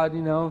crowd,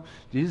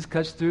 Jesus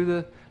cuts through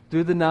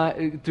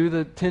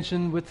the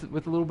tension with a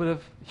little bit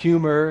of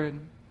humor,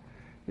 and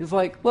he's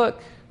like,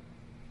 "Look,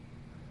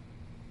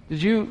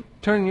 did you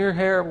turn your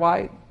hair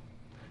white?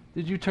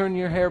 Did you turn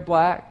your hair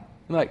black?"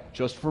 I'm like,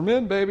 "Just for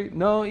men, baby."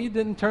 No, you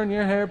didn't turn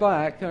your hair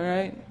black. All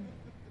right,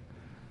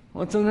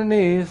 what's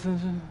underneath?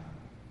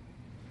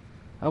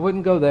 I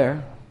wouldn't go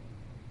there.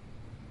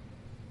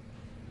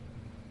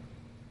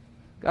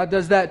 God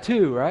does that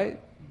too, right?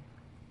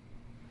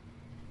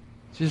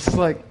 Just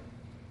like,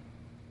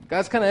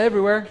 God's kind of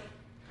everywhere.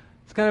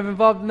 It's kind of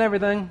involved in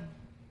everything.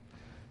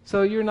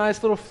 So your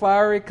nice little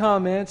flowery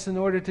comments, in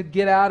order to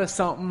get out of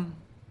something,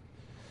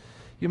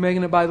 you're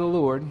making it by the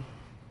Lord.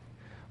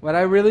 What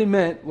I really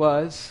meant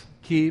was,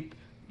 keep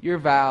your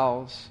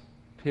vows,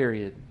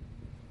 period.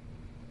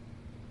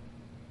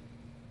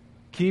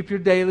 Keep your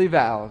daily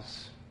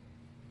vows,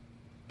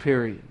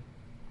 period.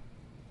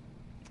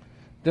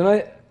 Don't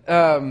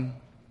I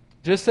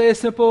just say a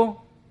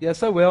simple,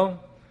 yes I will,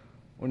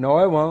 or no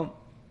I won't.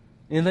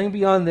 Anything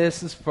beyond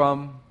this is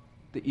from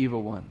the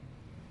evil one.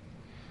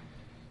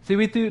 See,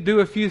 we do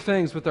a few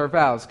things with our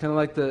vows, kind of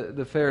like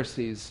the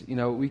Pharisees.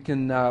 We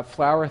can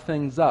flower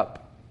things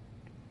up.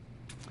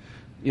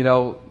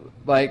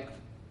 Like,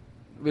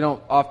 we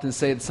don't often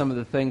say some of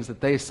the things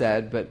that they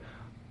said, but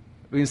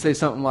we can say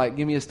something like,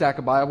 "Give me a stack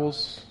of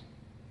Bibles,"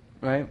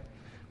 right?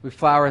 We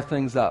flower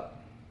things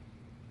up.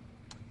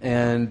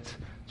 And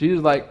Jesus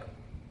is like,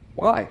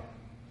 why?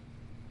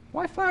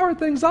 Why flower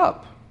things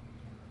up?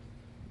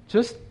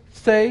 Just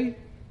say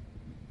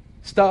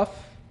stuff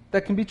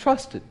that can be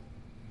trusted.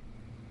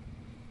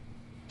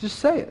 Just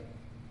say it.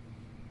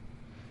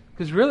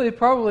 Because really,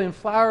 probably in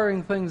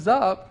flowering things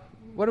up,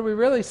 what are we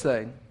really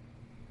saying?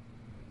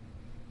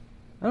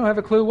 I don't have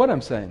a clue what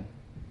I'm saying.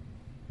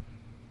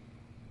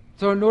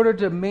 So in order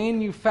to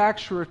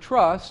manufacture a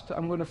trust,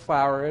 I'm going to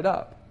flower it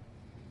up.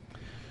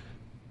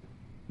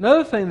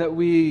 Another thing that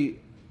we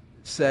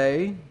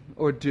say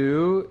or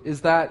do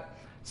is that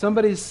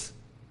somebody's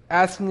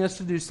asking us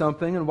to do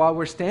something, and while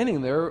we're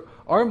standing there,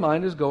 our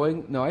mind is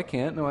going, "No, I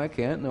can't, no, I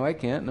can't, no, I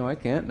can't, no, I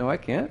can't, no, I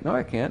can't, no,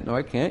 I can't, no,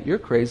 I can't, you're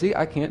crazy,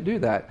 I can't do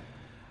that."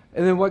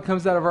 And then what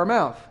comes out of our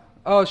mouth?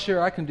 Oh,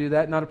 sure, I can do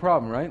that. Not a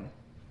problem, right?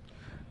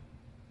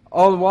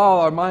 All the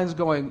while, our mind's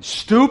going,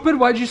 stupid,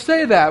 why'd you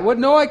say that? What?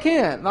 No, I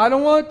can't. I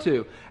don't want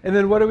to. And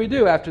then what do we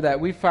do after that?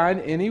 We find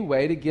any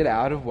way to get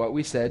out of what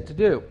we said to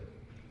do.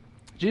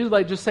 Jesus is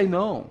like, just say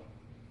no.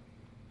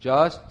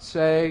 Just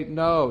say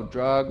no.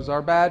 Drugs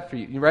are bad for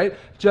you, right?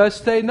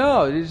 Just say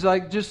no. He's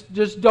like,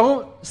 just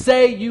don't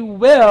say you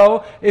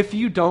will if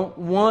you don't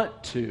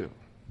want to.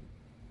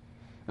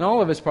 And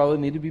all of us probably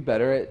need to be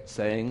better at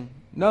saying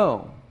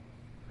no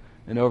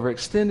and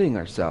overextending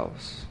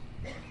ourselves.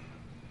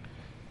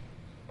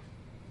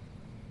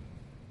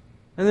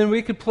 And then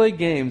we could play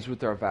games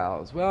with our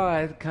vows. Well,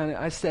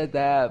 I said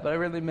that, but I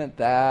really meant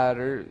that.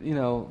 Or,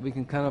 we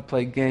can kind of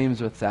play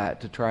games with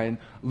that to try and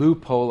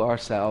loophole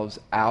ourselves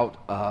out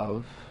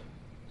of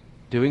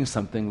doing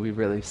something we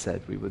really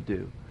said we would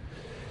do.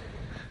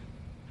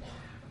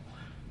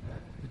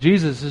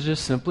 Jesus is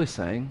just simply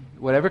saying,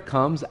 whatever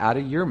comes out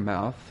of your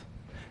mouth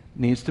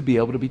needs to be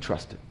able to be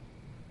trusted.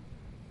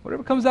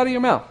 Whatever comes out of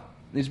your mouth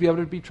needs to be able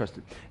to be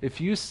trusted. If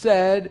you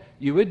said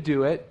you would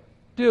do it,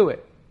 do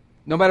it.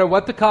 No matter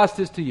what the cost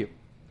is to you.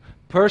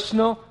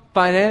 Personal,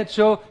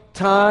 financial,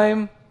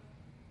 time,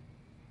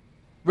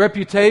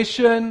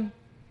 reputation.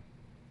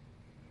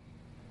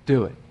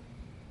 Do it.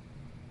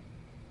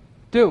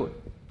 Do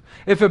it.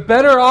 If a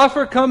better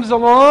offer comes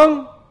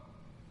along,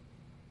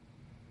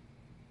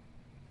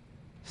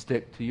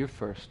 stick to your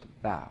first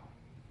vow.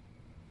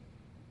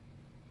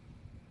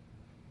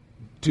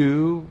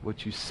 Do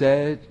what you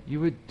said you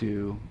would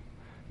do.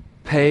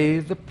 Pay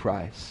the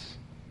price.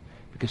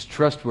 Because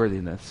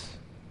trustworthiness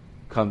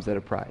comes at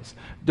a price.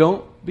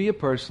 Don't be a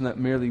person that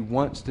merely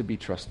wants to be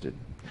trusted,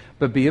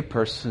 but be a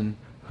person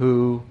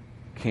who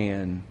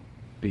can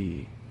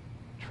be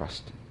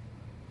trusted,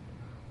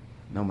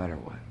 no matter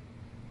what.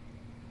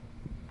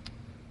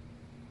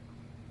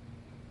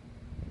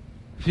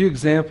 A few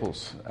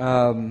examples.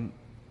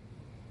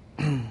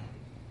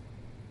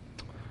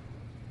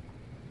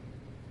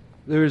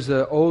 There's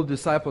an old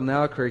Disciple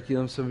Now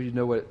curriculum. Some of you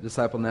know what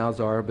Disciple Nows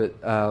are,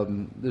 but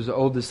there's an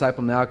old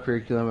Disciple Now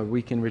curriculum, a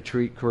weekend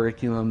retreat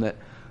curriculum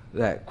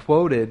that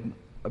quoted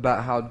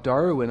about how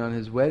Darwin on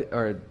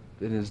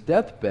in his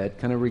deathbed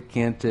kind of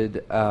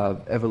recanted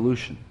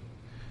evolution.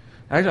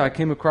 Actually, I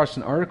came across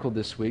an article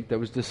this week that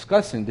was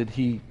discussing, did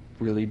he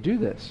really do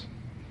this?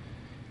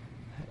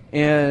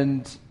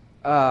 And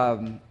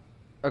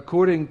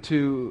according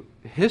to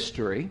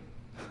history,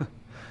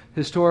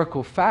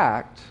 historical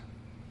fact,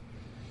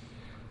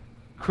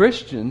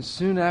 Christians,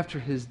 soon after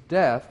his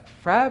death,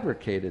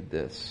 fabricated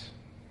this.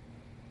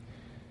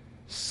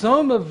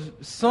 Some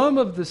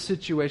of the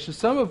situation,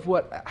 some of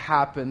what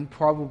happened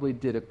probably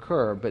did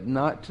occur, but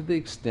not to the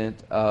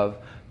extent of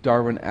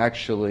Darwin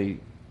actually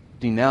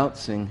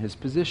denouncing his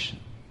position.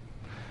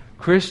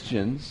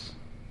 Christians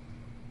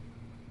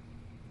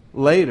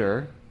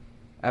later,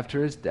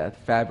 after his death,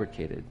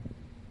 fabricated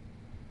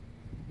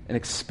and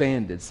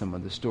expanded some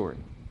of the story.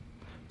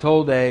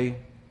 Told a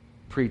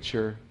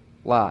preacher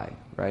lie,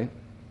 right?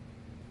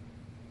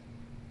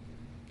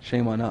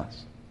 Shame on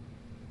us.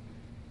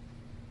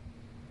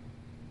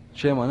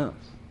 Shame on us.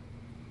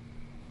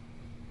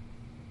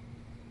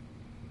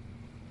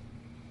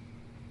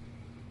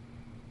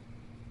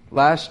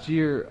 Last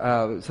year,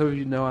 some of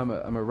you know I'm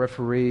a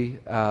referee.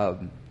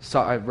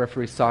 I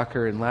referee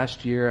soccer, and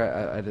last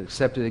year I'd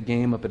accepted a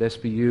game up at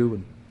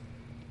SBU,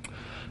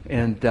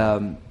 and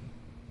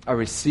I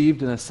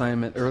received an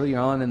assignment early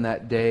on in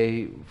that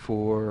day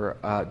for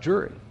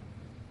jury.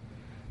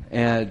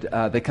 And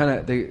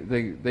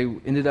they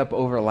ended up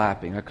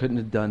overlapping. I couldn't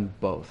have done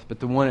both. But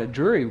the one at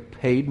jury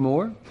paid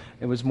more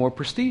and was more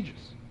prestigious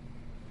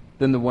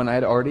than the one I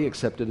had already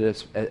accepted at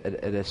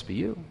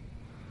SBU.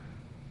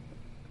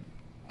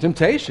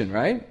 Temptation,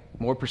 right?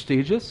 More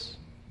prestigious,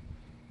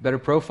 better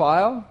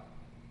profile,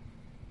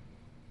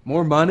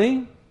 more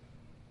money.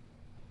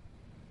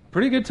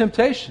 Pretty good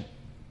temptation.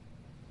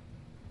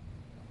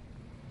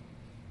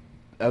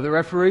 Other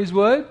referees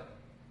would.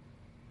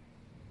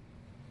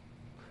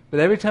 But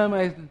every time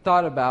I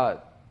thought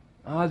about,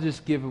 I'll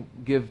just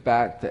give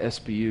back the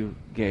SBU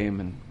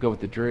game and go with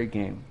the jury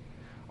game,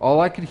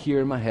 all I could hear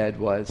in my head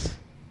was,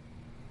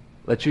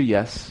 let your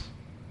yes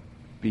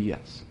be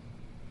yes.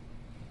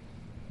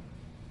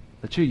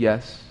 Let your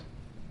yes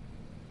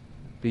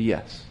be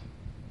yes.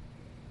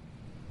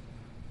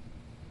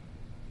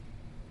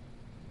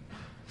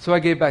 So I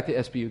gave back the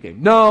SBU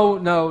game. No.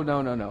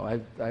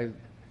 I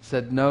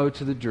said no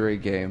to the jury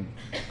game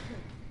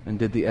and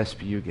did the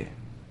SBU game.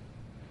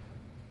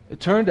 It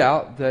turned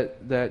out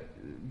that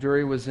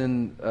jury was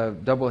in a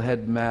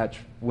double-head match,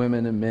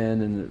 women and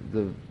men,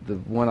 and the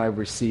one I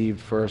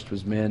received first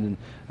was men, and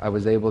I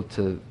was able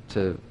to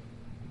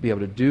be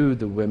able to do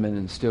the women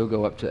and still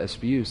go up to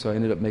SBU. So I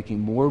ended up making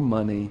more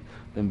money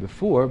than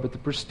before, but the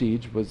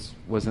prestige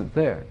wasn't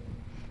there.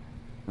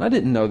 And I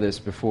didn't know this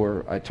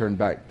before I turned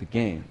back the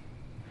game.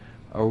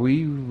 Are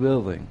we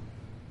willing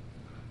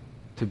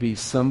to be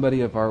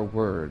somebody of our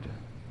word,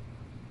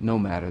 no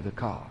matter the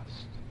cost?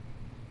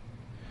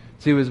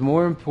 See, it was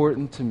more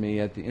important to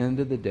me at the end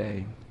of the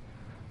day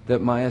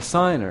that my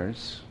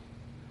assigners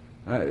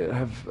I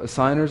have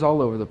assigners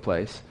all over the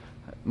place.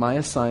 My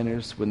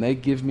assigners, when they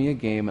give me a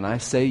game and I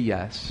say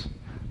yes,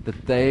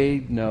 that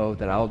they know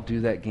that I'll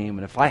do that game.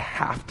 And if I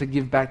have to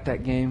give back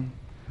that game,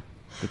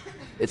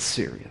 it's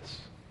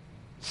serious.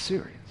 It's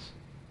serious.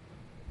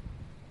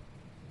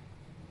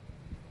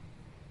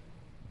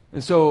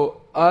 And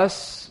so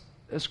us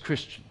as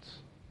Christians,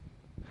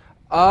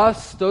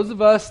 those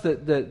of us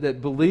that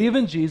believe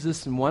in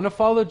Jesus and want to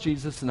follow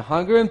Jesus and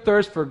hunger and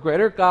thirst for a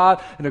greater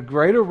God and a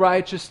greater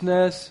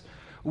righteousness,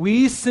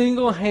 we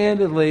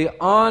single-handedly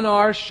on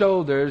our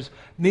shoulders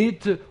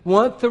need to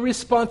want the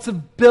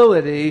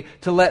responsibility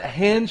to let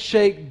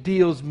handshake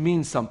deals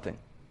mean something.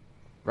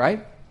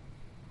 Right?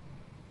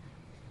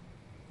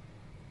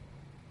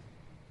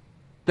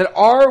 That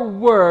our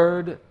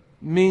word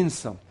means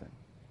something.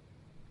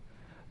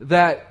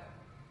 That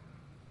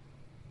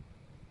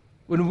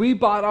when we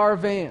bought our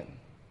van,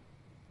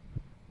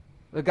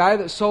 the guy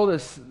that sold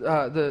us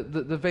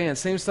the van,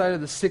 same side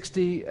of the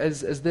 60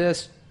 as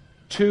this,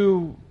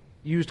 2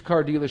 used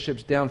car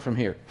dealerships down from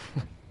here.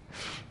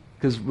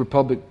 Because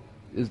Republic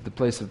is the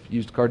place of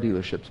used car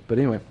dealerships. But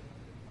anyway.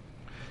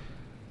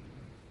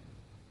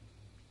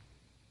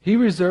 He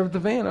reserved the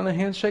van on a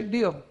handshake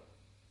deal.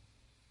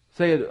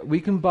 Said,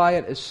 we can buy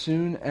it as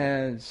soon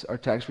as our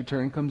tax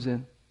return comes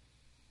in.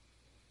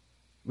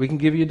 We can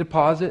give you a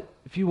deposit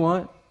if you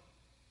want.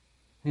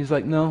 He's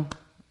like, no,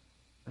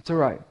 that's all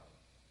right.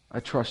 I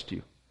trust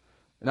you.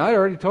 And I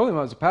already told him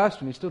I was a pastor,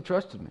 and he still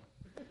trusted me.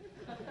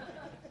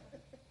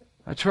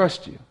 I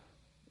trust you.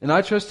 And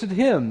I trusted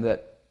him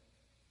that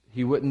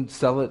he wouldn't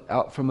sell it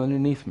out from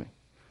underneath me.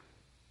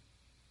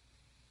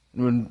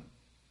 And when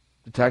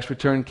the tax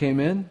return came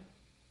in,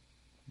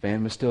 the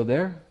van was still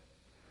there.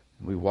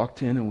 And we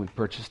walked in and we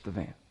purchased the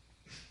van.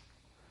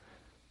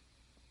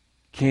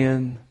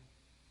 Can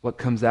what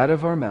comes out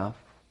of our mouth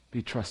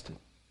be trusted?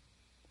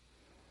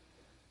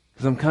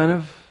 Because I'm kind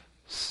of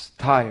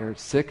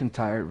sick and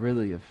tired,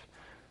 really, of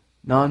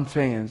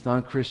non-fans,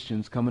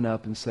 non-Christians coming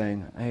up and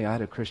saying, hey, I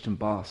had a Christian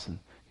boss and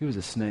he was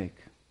a snake.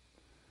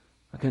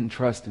 I couldn't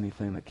trust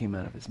anything that came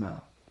out of his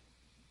mouth.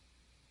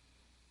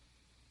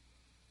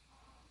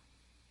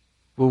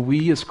 Well,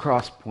 we as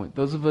Crosspoint,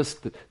 those of us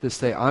that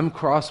say, I'm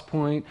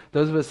Crosspoint,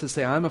 those of us that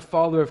say, I'm a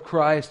follower of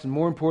Christ, and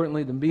more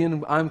importantly than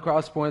being I'm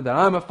Crosspoint, that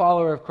I'm a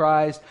follower of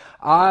Christ,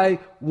 I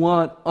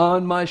want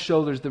on my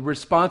shoulders the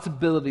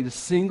responsibility to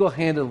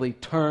single-handedly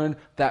turn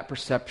that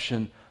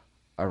perception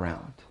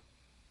around.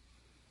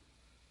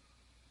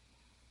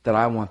 That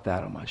I want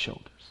that on my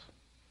shoulders.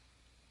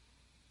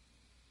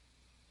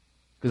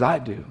 Because I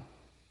do.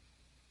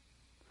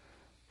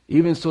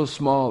 Even so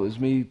small as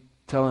me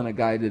telling a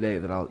guy today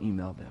that I'll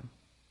email them.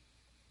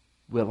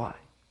 Will I?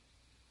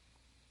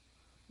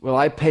 Will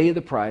I pay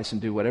the price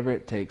and do whatever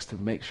it takes to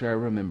make sure I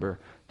remember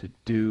to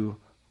do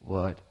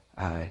what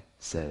I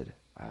said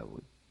I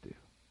would do?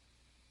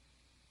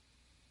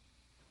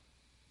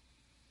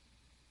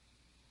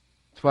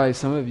 That's why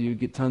some of you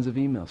get tons of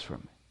emails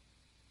from me.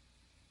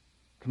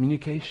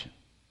 Communication.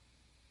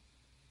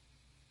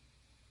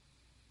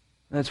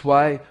 That's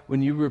why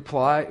when you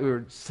reply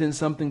or send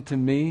something to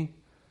me,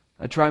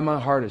 I try my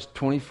hardest,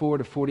 24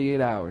 to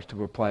 48 hours to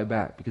reply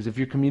back. Because if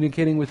you're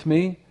communicating with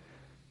me,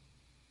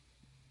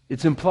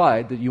 it's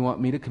implied that you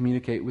want me to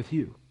communicate with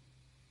you.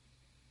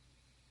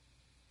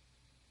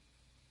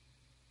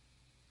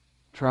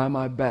 Try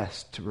my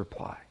best to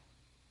reply.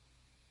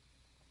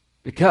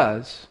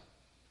 Because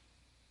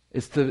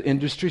it's the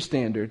industry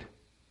standard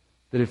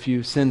that if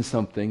you send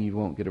something, you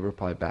won't get a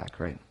reply back,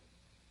 right?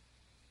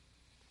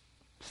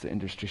 It's the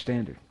industry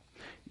standard,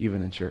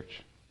 even in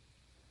church.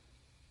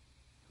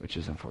 Which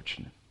is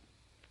unfortunate.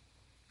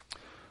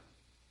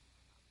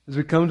 As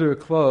we come to a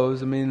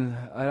close,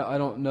 I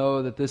don't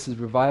know that this is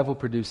revival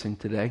producing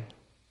today.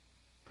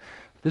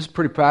 This is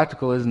pretty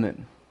practical, isn't it?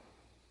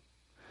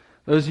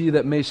 Those of you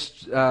that may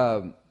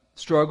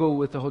struggle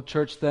with the whole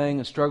church thing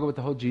and struggle with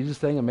the whole Jesus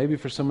thing, and maybe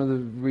for some of the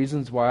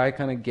reasons why I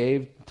kind of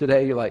gave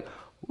today, you're like,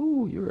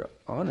 ooh, you're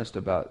honest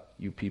about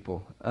you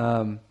people.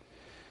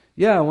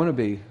 Yeah, I want to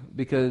be,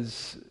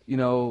 because,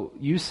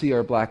 you see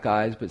our black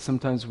eyes, but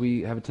sometimes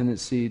we have a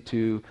tendency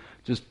to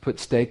just put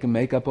steak and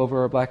makeup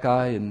over our black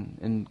eye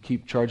and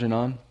keep charging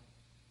on.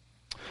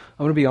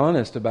 I want to be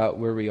honest about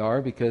where we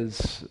are,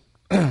 because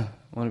I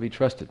want to be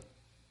trusted.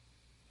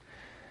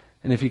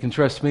 And if you can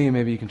trust me,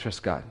 maybe you can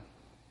trust God.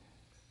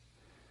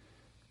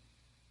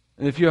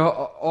 And if you're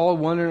all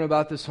wondering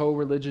about this whole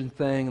religion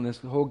thing and this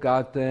whole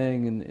God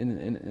thing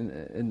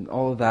and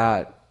all of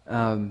that,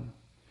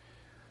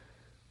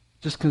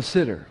 just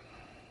consider,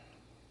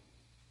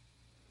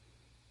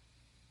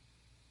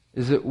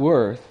 is it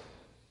worth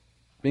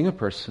being a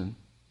person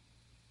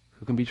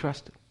who can be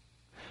trusted?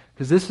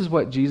 Because this is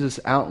what Jesus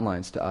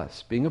outlines to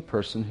us, being a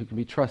person who can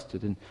be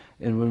trusted. And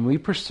when we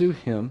pursue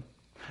Him,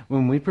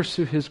 when we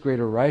pursue His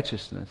greater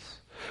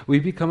righteousness, we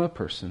become a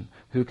person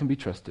who can be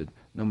trusted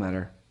no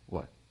matter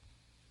what.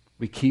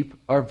 We keep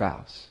our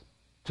vows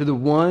to the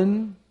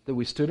one that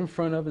we stood in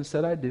front of and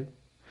said, I do.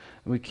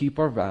 And we keep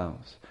our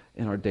vows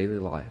in our daily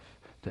life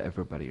to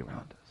everybody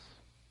around us,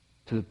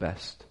 to the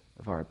best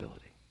of our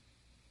ability.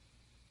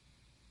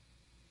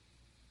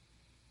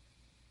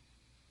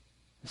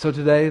 So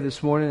today,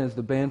 this morning, as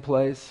the band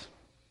plays,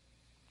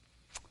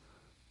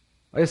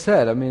 like I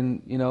said, I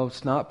mean,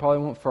 snot probably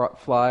won't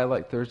fly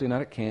like Thursday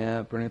night at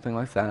camp or anything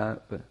like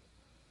that, but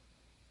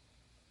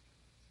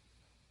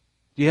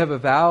do you have a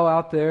vow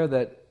out there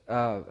that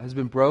has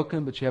been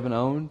broken but you haven't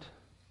owned?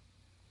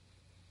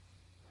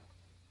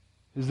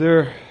 Is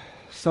there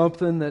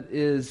something that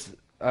is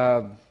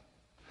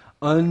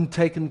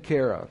untaken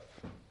care of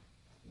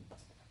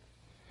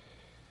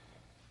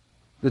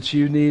that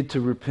you need to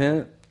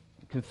repent,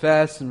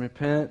 confess and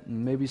repent,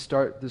 and maybe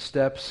start the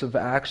steps of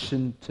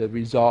action to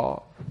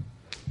resolve?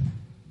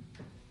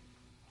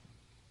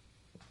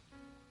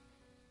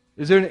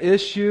 Is there an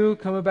issue,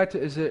 coming back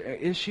to, is there an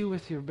issue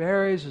with your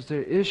marriage? Is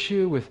there an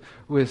issue with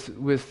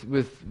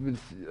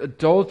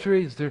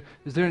adultery? Is there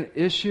an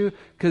issue?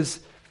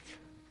 Because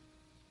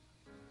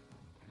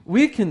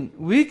we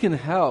can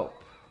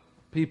help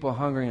people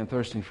hungering and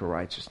thirsting for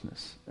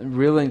righteousness and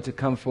willing to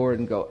come forward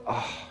and go,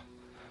 oh,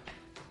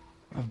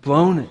 I've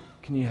blown it.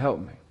 Can you help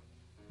me?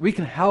 We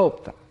can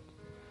help that.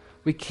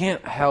 We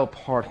can't help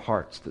hard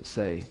hearts that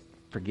say,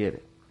 forget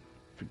it.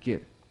 Forget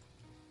it.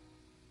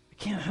 We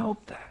can't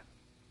help that.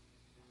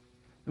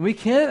 And we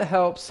can't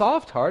help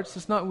soft hearts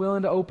that's not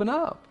willing to open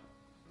up.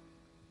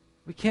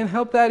 We can't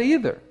help that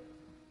either.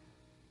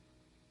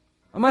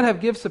 I might have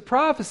gifts of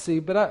prophecy,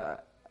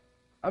 but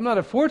I'm not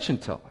a fortune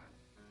teller.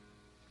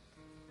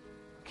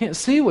 I can't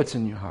see what's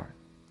in your heart.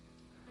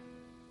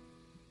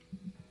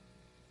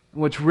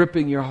 What's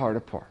ripping your heart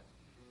apart.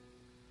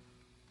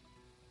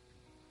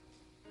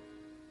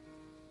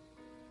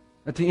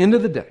 At the end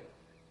of the day,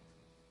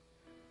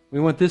 we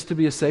want this to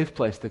be a safe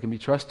place that can be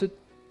trusted.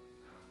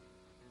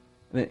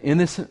 And that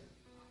innocent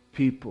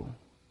people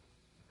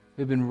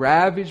who have been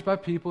ravaged by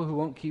people who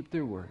won't keep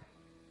their word.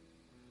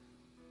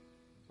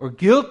 Or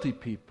guilty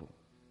people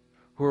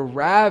who are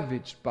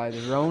ravaged by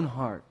their own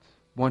heart,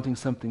 wanting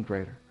something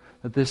greater.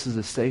 That this is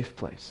a safe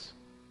place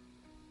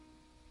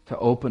to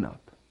open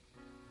up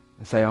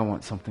and say, I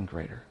want something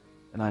greater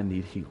and I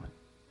need healing.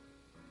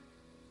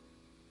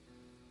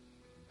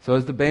 So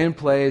as the band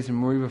plays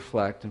and we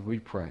reflect and we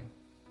pray,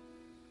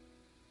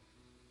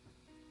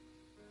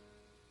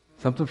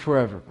 something for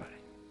everybody.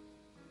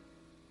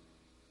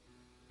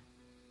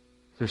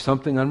 There's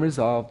something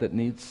unresolved that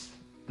needs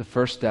the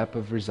first step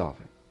of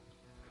resolving.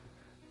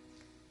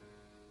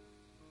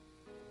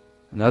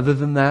 And other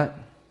than that,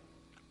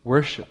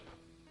 worship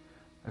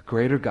a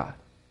greater God.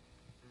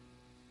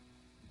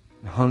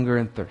 And hunger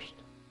and thirst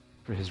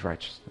for His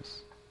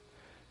righteousness.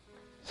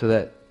 So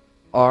that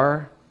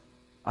our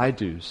I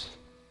do's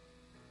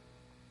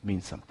mean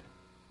something.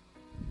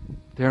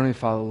 Dear Heavenly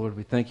Father, Lord,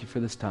 we thank you for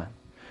this time.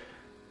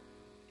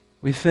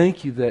 We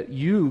thank you that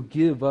you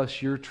give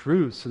us your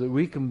truth so that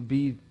we can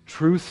be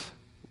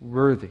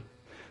truth-worthy,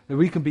 that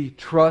we can be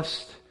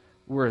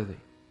trustworthy.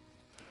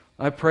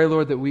 I pray,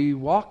 Lord, that we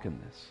walk in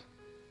this,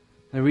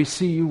 that we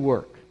see you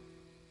work,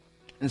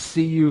 and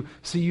see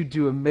you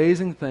do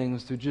amazing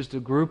things through just a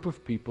group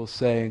of people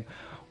saying,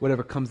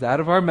 whatever comes out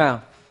of our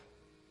mouth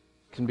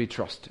can be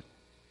trusted.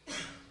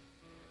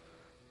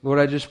 Lord,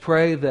 I just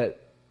pray that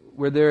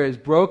where there is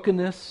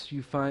brokenness,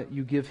 you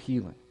give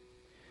healing.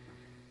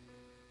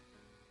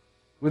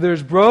 Where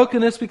there's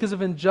brokenness because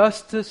of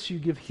injustice, you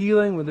give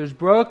healing. Where there's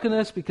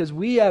brokenness because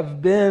we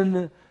have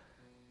been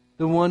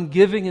the one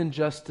giving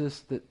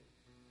injustice, that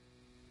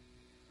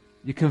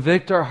you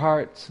convict our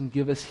hearts and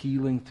give us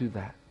healing through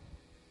that.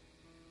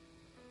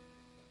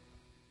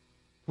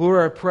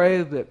 Lord, I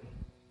pray that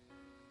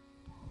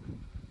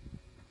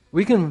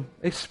we can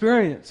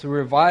experience a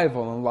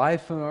revival and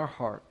life in our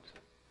heart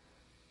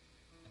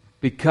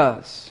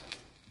because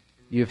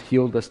you have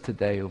healed us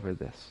today over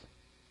this.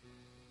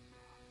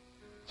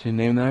 In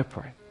your name that I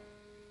pray.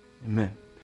 Amen.